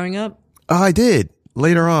friends growing up? I did.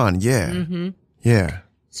 Later on, yeah. Mm-hmm. Yeah.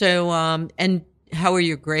 So, and how were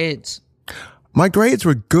your grades? My grades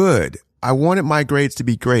were good. I wanted my grades to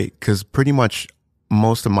be great because pretty much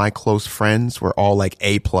most of my close friends were all like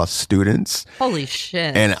A+ students. Holy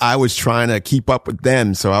shit. And I was trying to keep up with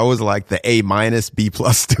them. So I was like the A-, B+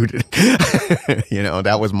 student. You know,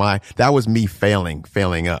 that was me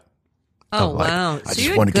failing up. Oh, like, wow. I So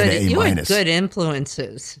just want to get an A-. You had good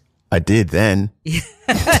influences. I did then.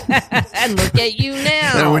 And look at you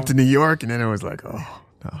now. Then I went to New York and then I was like, oh,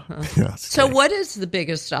 no. Yeah, so what is the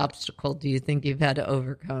biggest obstacle do you think you've had to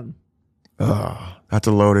overcome? Oh, that's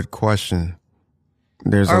a loaded question.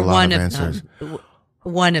 There's a lot of answers.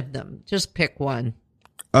 One of them. Just pick one.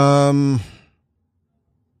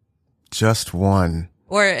 Just one.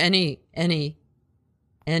 Or any.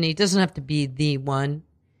 Doesn't have to be the one.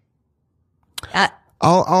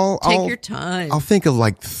 I'll take your time. I'll think of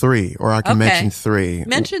like 3, or I can mention 3.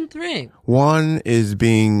 Mention 3. One is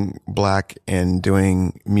being black and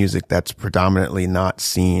doing music that's predominantly not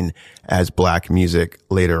seen as black music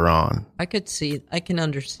later on. I can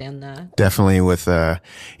understand that. Definitely with,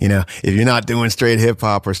 you know, if you're not doing straight hip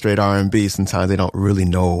hop or straight R&B, sometimes they don't really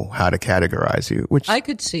know how to categorize you, which I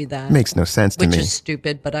could see that. Makes no sense to me. Which is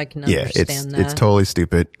stupid, but I can understand that. It's totally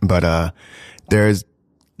stupid. But, there's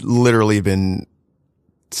literally been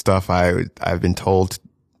stuff I've been told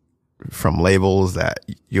from labels that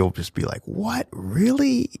you'll just be like, what,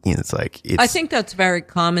 really? And it's like, I think that's very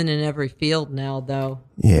common in every field now, though.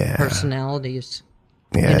 Yeah. Personalities.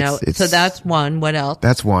 Yeah. You know, so that's one. What else?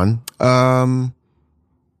 That's one.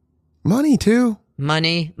 Money too.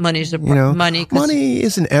 Money's money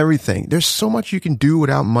isn't everything. There's so much you can do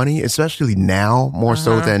without money, especially now, more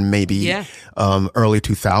so than maybe, early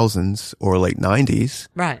 2000s or late 90s.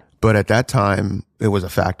 Right. But at that time, it was a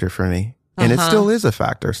factor for me. And it still is a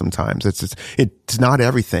factor sometimes. It's not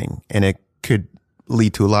everything. And it could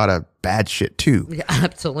lead to a lot of bad shit too. Yeah,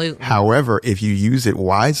 absolutely. However, if you use it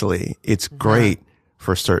wisely, it's great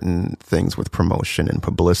for certain things with promotion and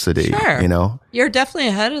publicity. Sure. You know? You're definitely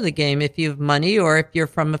ahead of the game if you have money or if you're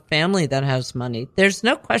from a family that has money. There's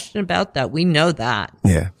no question about that. We know that.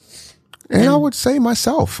 Yeah. And I would say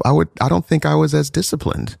myself, I don't think I was as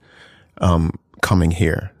disciplined. Coming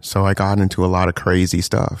here. So I got into a lot of crazy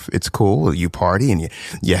stuff. It's cool. You party and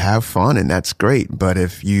you have fun and that's great. But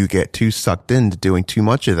if you get too sucked into doing too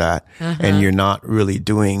much of that and you're not really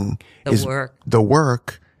doing the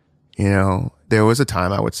work, you know, there was a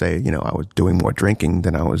time I would say, you know, I was doing more drinking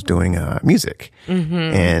than I was doing music.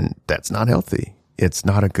 And that's not healthy. It's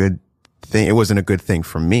not a good thing. It wasn't a good thing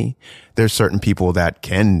for me. There's certain people that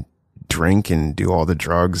can drink and do all the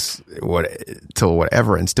drugs till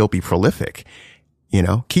whatever and still be prolific. You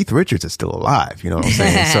know, Keith Richards is still alive. You know what I'm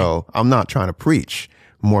saying? So I'm not trying to preach,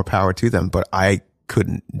 more power to them, but I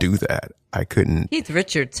couldn't do that. I couldn't. Keith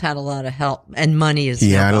Richards had a lot of help and money is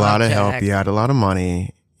He had a lot of help. He had a lot of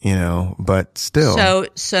money, you know, but still.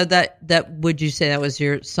 So that would you say that was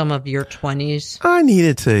some of your 20s? I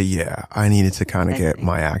needed to kind of get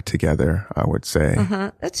my act together, I would say.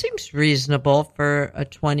 That seems reasonable for a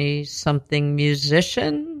 20-something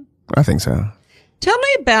musician. I think so. Tell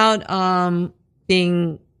me about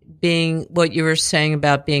being what you were saying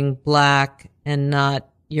about being black and not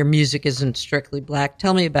your music isn't strictly black.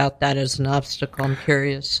 Tell me about that as an obstacle. I'm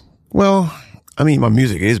curious. Well, I mean, my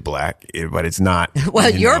music is black, but it's not. Well,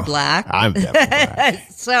 you're black. I'm definitely black.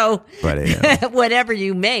 So, but whatever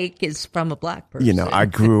you make is from a black person. I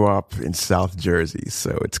grew up in South Jersey,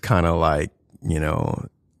 so it's kind of like,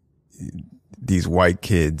 these white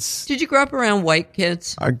kids. Did you grow up around white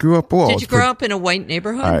kids? I grew up. Well, did you grow up in a white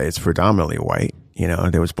neighborhood? It's predominantly white.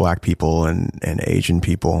 There was black people and Asian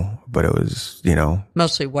people, but it was,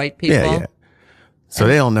 mostly white people. Yeah. So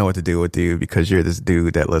they don't know what to do with you because you're this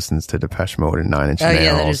dude that listens to Depeche Mode and Nine Inch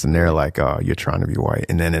Nails, and they're like, "Oh, you're trying to be white."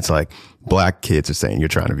 And then it's like black kids are saying you're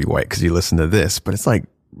trying to be white because you listen to this, but it's like,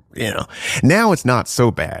 now it's not so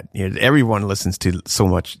bad. Everyone listens to so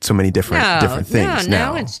many different things.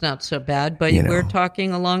 Now it's not so bad, but we're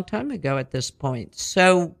talking a long time ago at this point.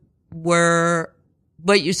 So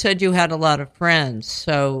but you said you had a lot of friends.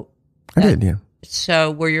 So I did, yeah.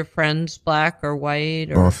 So were your friends black or white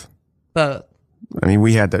or both? Both. I mean,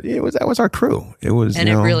 we had that was our crew. It was, and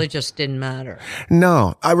it really just didn't matter.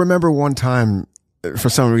 No, I remember one time, for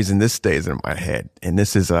some reason, this stays in my head, and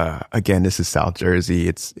this is South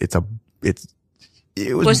Jersey.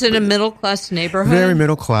 Was it a middle class neighborhood? Very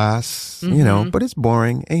middle class, but it's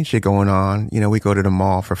boring. Ain't shit going on. We go to the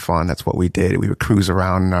mall for fun. That's what we did. We would cruise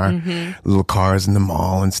around in our little cars in the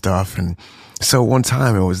mall and stuff. And so one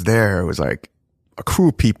time it was like a crew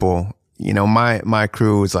of people. My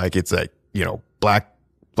crew was like, it's like,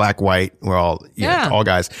 black, white. We're all, all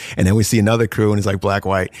guys. And then we see another crew and it's like black,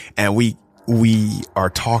 white. And we are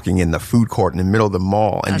talking in the food court in the middle of the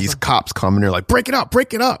mall. And these cops come and they're like, break it up.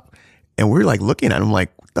 And we're like looking at him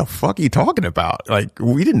like, what the fuck are you talking about? Like,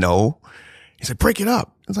 we didn't know. He said, break it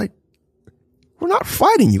up. It's like, we're not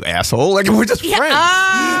fighting, you asshole. Like, we're just friends.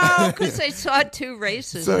 Oh, because they saw two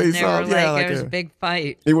races and they were like, there was a big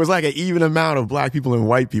fight. It was like an even amount of black people and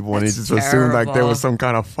white people, and it just assumed like there was some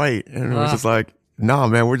kind of fight. And it was just like, no,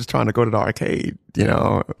 man, we're just trying to go to the arcade,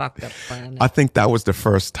 Fucked up planet. I think that was the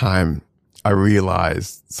first time I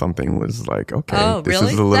realized something was like, okay, this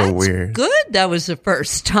is a little weird. Good. That was the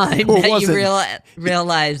first time that you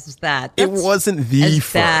realized that. It wasn't the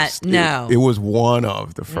first. No. It was one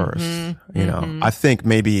of the first. I think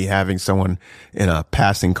maybe having someone in a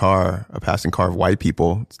passing car of white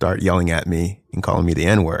people start yelling at me and calling me the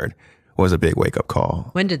N-word was a big wake-up call.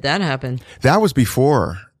 When did that happen? That was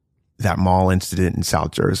before that mall incident in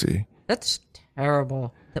South Jersey. That's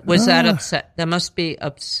terrible. Was that upset? That must be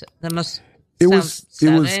upset. That must. It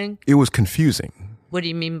was confusing. What do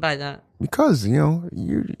you mean by that? Because, you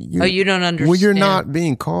don't understand. When you're not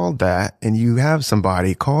being called that and you have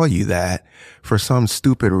somebody call you that for some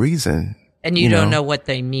stupid reason. And you don't know what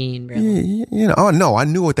they mean, really. Oh, no, I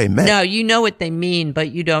knew what they meant. No, you know what they mean,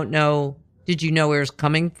 but you don't know. Did you know where it was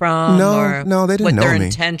coming from? No, they didn't know me. What their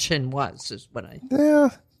intention was, is what I. Yeah,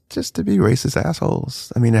 just to be racist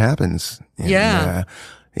assholes. I mean, it happens. Yeah.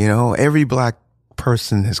 Every black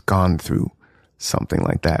person has gone through something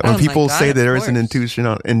like that. When people say that there is an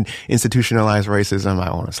institutionalized racism,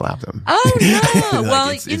 I want to slap them. Oh, no. Like, well,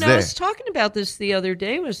 I was talking about this the other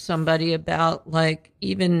day with somebody about, like,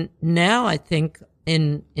 even now, I think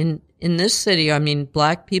in this city, I mean,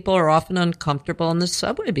 black people are often uncomfortable in the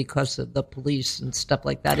subway because of the police and stuff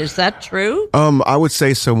like that. Is that true? I would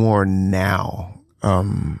say so more now.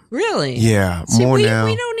 Really? Yeah, more now.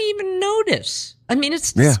 We don't even notice. I mean,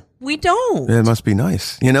 we don't. It must be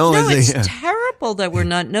nice. No, it's terrible that we're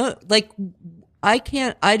not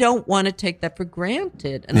I don't want to take that for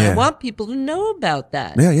granted. And I want people to know about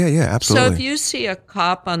that. Yeah, absolutely. So if you see a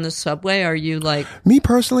cop on the subway, are you like... Me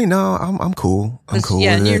personally, no, I'm cool. I'm cool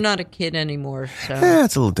and with you're it. not a kid anymore, so... Yeah,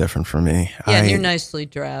 it's a little different for me. Yeah, and you're nicely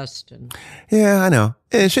dressed. And... Yeah, I know.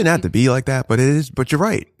 It shouldn't have to be like that, but it is. But you're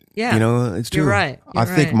right. Yeah. It's true. You're right. I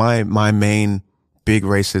think my main big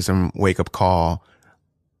racism wake-up call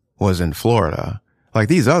was in Florida. Like,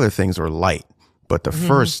 these other things were light. But the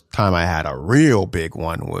first time I had a real big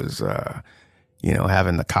one was,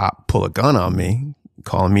 having the cop pull a gun on me,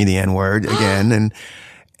 calling me the N-word again, and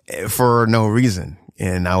for no reason.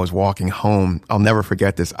 And I was walking home. I'll never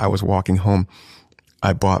forget this. I was walking home.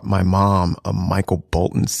 I bought my mom a Michael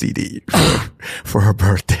Bolton CD for her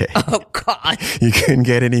birthday. Oh God! You couldn't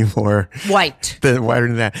get any more whiter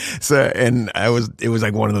than that. So, and it was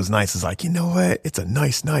like one of those nights. It's like, you know what? It's a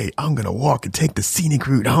nice night. I'm gonna walk and take the scenic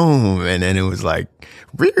route home. And then it was like,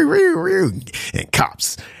 and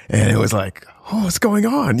cops. And it was like, oh, what's going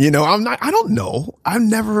on? I don't know. I'm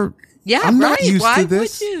not used to this. Why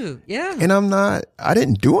would you? Yeah. And I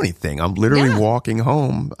didn't do anything. I'm literally walking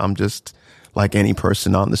home. I'm just like any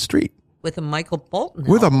person on the street. with a Michael Bolton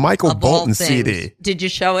With a album, Michael of all Bolton things. CD. Did you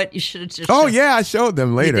show it? You should have just Oh, shown yeah, I showed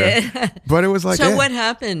them later. You did? But it was like, So yeah. what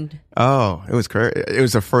happened? Oh, it was crazy. It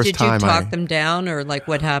was the first Did time you talk them down, or like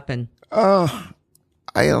what happened? I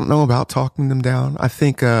don't know about talking them down. I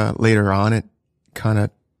think later on it kind of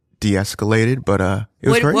de-escalated, but it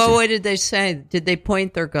was crazy. What did they say? Did they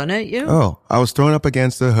point their gun at you? Oh, I was thrown up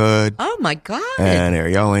against the hood. Oh my God. And they were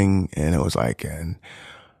yelling, and it was like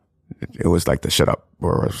the shut up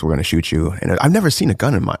or else we're going to shoot you. And I've never seen a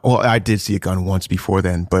gun in well, I did see a gun once before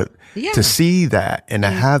then, but to see that and to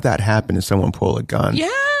have that happen and someone pull a gun. Yeah.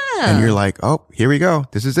 And you're like, oh, here we go.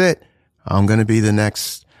 This is it. I'm going to be the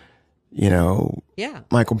next,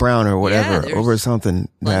 Michael Brown or whatever over something.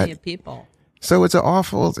 Plenty of people. So it's an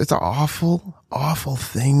awful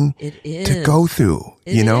thing to go through.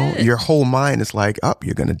 Your whole mind is like,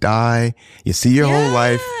 you're going to die. You see your whole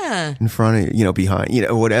life in front of, behind,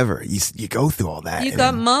 whatever. You go through all that. You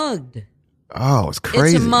got mugged. Oh, it's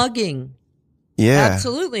crazy. It's a mugging. Yeah.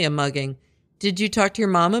 Absolutely a mugging. Did you talk to your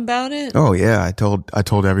mom about it? Oh yeah. I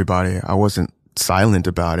told everybody. I wasn't silent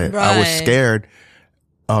about it. Right. I was scared.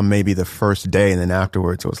 Maybe the first day, and then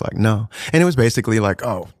afterwards it was like, no. And it was basically like,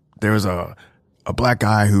 there was a black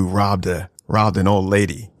guy who robbed an old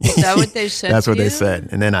lady. Is that what they said? That's what they said.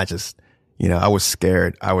 And then I just, I was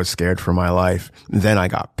scared. I was scared for my life. And then I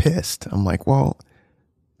got pissed. I'm like, well,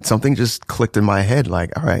 something just clicked in my head.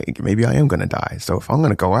 Like, all right, maybe I am going to die. So if I'm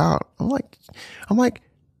going to go out, I'm like,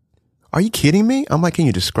 are you kidding me? I'm like, can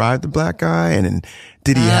you describe the black guy? And then,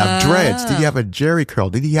 did he have dreads? Did he have a jerry curl?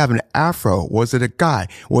 Did he have an afro? Was it a guy?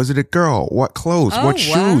 Was it a girl? What clothes? What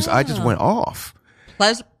shoes? I just went off.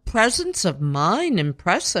 Presence of mind,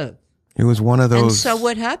 impressive. It was one of those. And so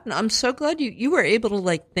what happened? I'm so glad you were able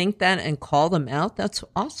to think that and call them out. That's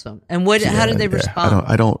awesome. And how did they respond?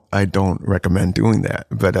 I don't recommend doing that.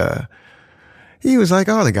 But he was like,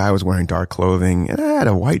 the guy was wearing dark clothing, and I had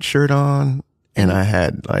a white shirt on, and I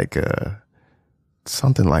had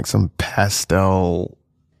something like some pastel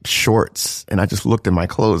shorts, and I just looked at my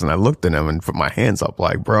clothes, and I looked at him and put my hands up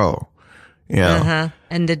like, bro,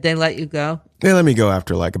 And did they let you go? They let me go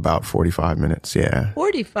after about 45 minutes. Yeah.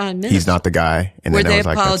 45 minutes. He's not the guy. And Were then they I was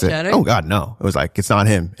like, that's it. apologetic? Oh God, no. It was like, it's not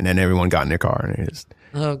him. And then everyone got in their car and they just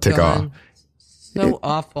took off. So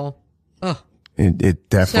awful. Oh, it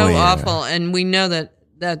definitely. so awful. And we know that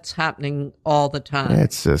that's happening all the time.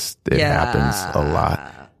 It's just, it happens a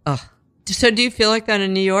lot. Oh. So do you feel like that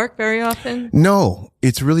in New York very often? No,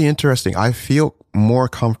 it's really interesting. I feel more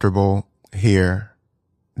comfortable here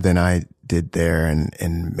than I did there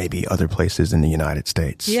and maybe other places in the United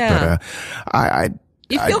States. Yeah. But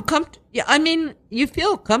you feel comfortable? Yeah, I mean, you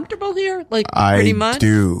feel comfortable here? Pretty much? I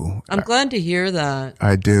do. I'm glad to hear that.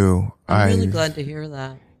 I do. I'm really glad to hear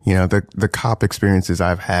that. The cop experiences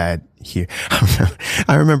I've had here.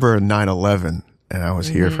 I remember 9/11, and I was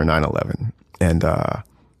here for 9/11, and I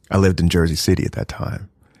lived in Jersey City at that time.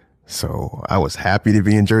 So I was happy to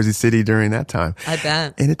be in Jersey City during that time. I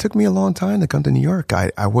bet. And it took me a long time to come to New York.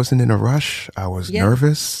 I wasn't in a rush. I was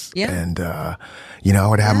nervous. Yeah. And, I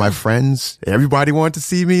would have my friends. Everybody wanted to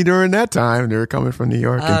see me during that time. They were coming from New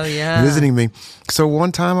York and visiting me. So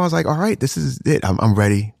one time I was like, all right, this is it. I'm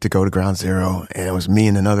ready to go to Ground Zero. And it was me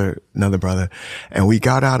and another brother. And we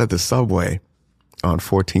got out of the subway on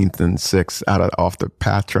 14th and 6th off the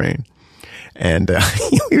PATH train. And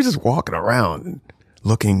we were just walking around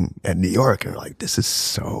looking at New York and like, this is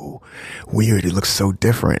so weird. It looks so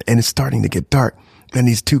different. And it's starting to get dark. And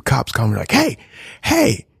these two cops come like, hey.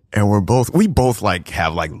 And we both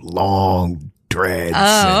have long dreads.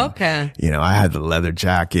 Oh, okay. I had the leather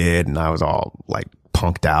jacket and I was all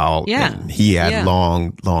punked out. Yeah. And he had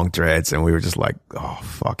long dreads. And we were just like, oh,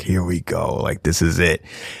 fuck, here we go. This is it.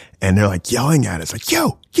 And they're yelling at us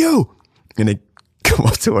yo. And they come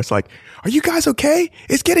up to us are you guys okay?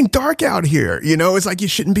 It's getting dark out here. It's you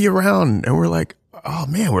shouldn't be around. And we're like, oh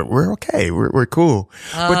man, we're okay. We're cool.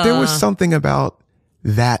 But there was something about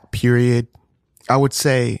that period. I would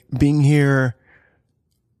say being here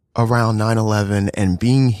around 9/11 and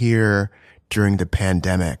being here during the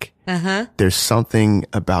pandemic. There's something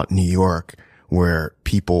about New York where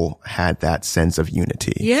people had that sense of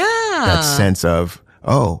unity. Yeah. That sense of,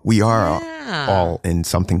 we are all in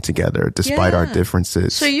something together despite our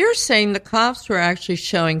differences. So you're saying the cops were actually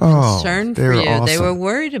showing concern for you. Awesome. They were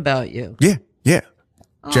worried about you. Yeah.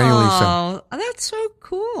 Genuinely so. Oh, that's so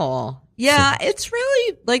cool. Yeah, it's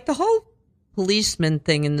really the whole policeman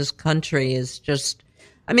thing in this country is just,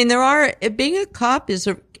 being a cop is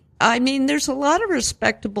there's a lot of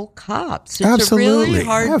respectable cops. It's Absolutely. a really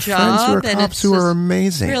hard I have job. Friends who are cops who are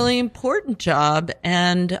amazing. Really important job.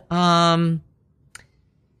 And,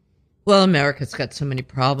 Well, America's got so many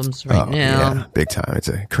problems right now. Yeah, big time. It's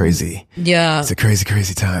a crazy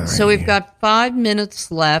time. Right So we've here. got 5 minutes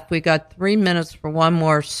left. We got 3 minutes for one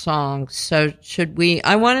more song. So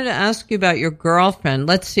I wanted to ask you about your girlfriend.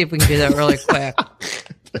 Let's see if we can do that really quick.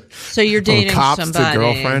 So you're dating cops somebody, to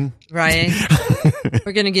girlfriend, right?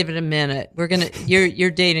 We're gonna give it a minute. You're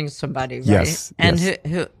dating somebody, right? Yes. And yes.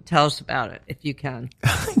 who tell us about it if you can.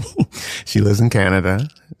 She lives in Canada.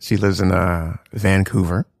 She lives in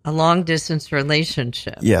Vancouver. A long distance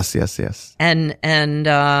relationship. Yes. And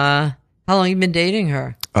how long you been dating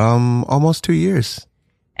her? Almost 2 years.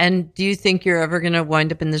 And do you think you're ever gonna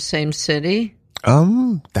wind up in the same city?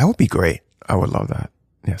 That would be great. I would love that.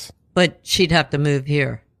 Yes. But she'd have to move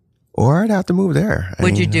here. Or I'd have to move there.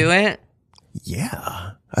 Would you do it?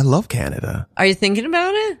 Yeah. I love Canada. Are you thinking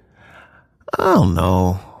about it? I don't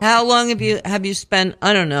know. How long have you spent?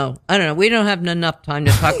 I don't know. We don't have enough time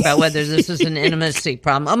to talk about whether this is an intimacy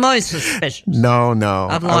problem. I'm always suspicious. No.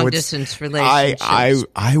 Of long distance relationships.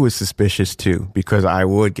 I was suspicious too, because I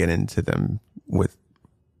would get into them with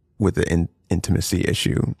the intimacy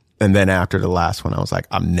issue. And then after the last one, I was like,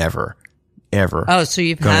 I'm never, ever. Oh, so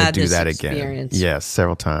you've gonna had do this that experience. again. Yes,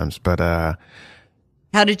 several times. But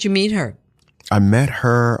how did you meet her? I met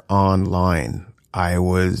her online. I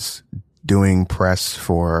was doing press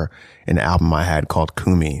for an album I had called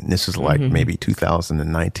Kumi. And this is like maybe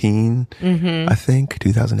 2019, I think.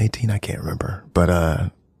 2018, I can't remember.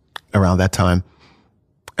 But around that time.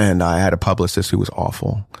 And I had a publicist who was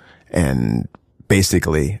awful. And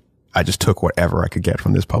basically, I just took whatever I could get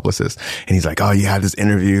from this publicist. And he's like, oh, you had this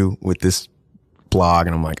interview with this blog.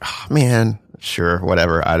 And I'm like, oh, man, sure,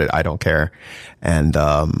 whatever. I don't care. And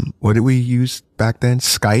what did we use back then?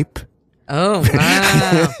 Skype. Oh,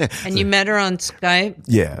 wow. And you met her on Skype?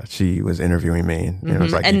 Yeah, she was interviewing me. And it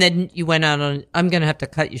was like, and then you went out on, I'm going to have to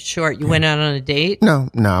cut you short. You went out on a date? No,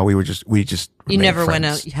 we just You never friends. went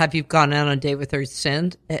out. Have you gone out on a date with her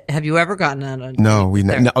since? Have you ever gotten out on a date? No,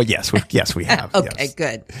 yes, we have. Okay, yes.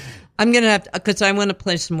 good. I'm going to have to, because I want to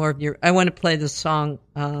play some more of I want to play the song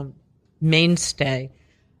Mainstay.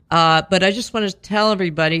 But I just want to tell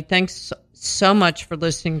everybody, thanks so much for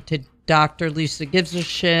listening to Dr. Lisa Gives a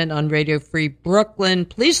Shit on Radio Free Brooklyn.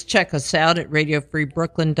 Please check us out at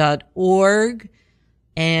radiofreebrooklyn.org.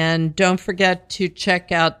 And don't forget to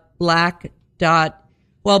check out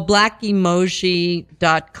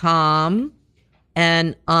blackemoji.com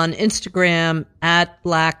and on Instagram at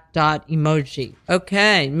black.emoji.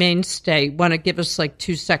 Okay, Mainstay. Want to give us like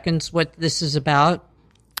 2 seconds what this is about?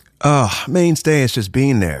 Mainstay is just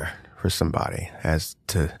being there for somebody, as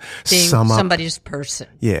to Being sum up somebody's person.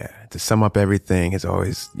 Yeah, to sum up everything, it's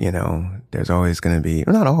always, there's always going to be,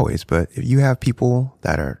 not always, but if you have people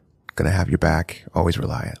that are going to have your back, always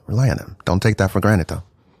rely on them. Don't take that for granted, though.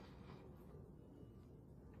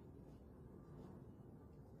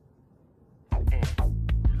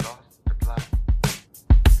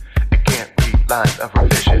 I can't read lines of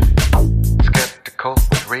revision. Skeptical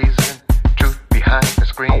with reason. Truth behind the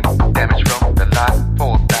screen. Damage from the lie.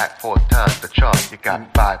 Fall back 4 times the charm. You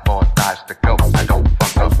got 5 more lives to go. I don't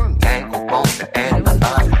fuck up. Angle, bone, and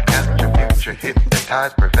align. Capture future,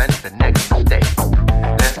 hypnotize, prevent the next mistake.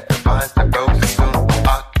 Then defines the roads that soon will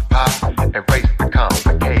occupy. Erase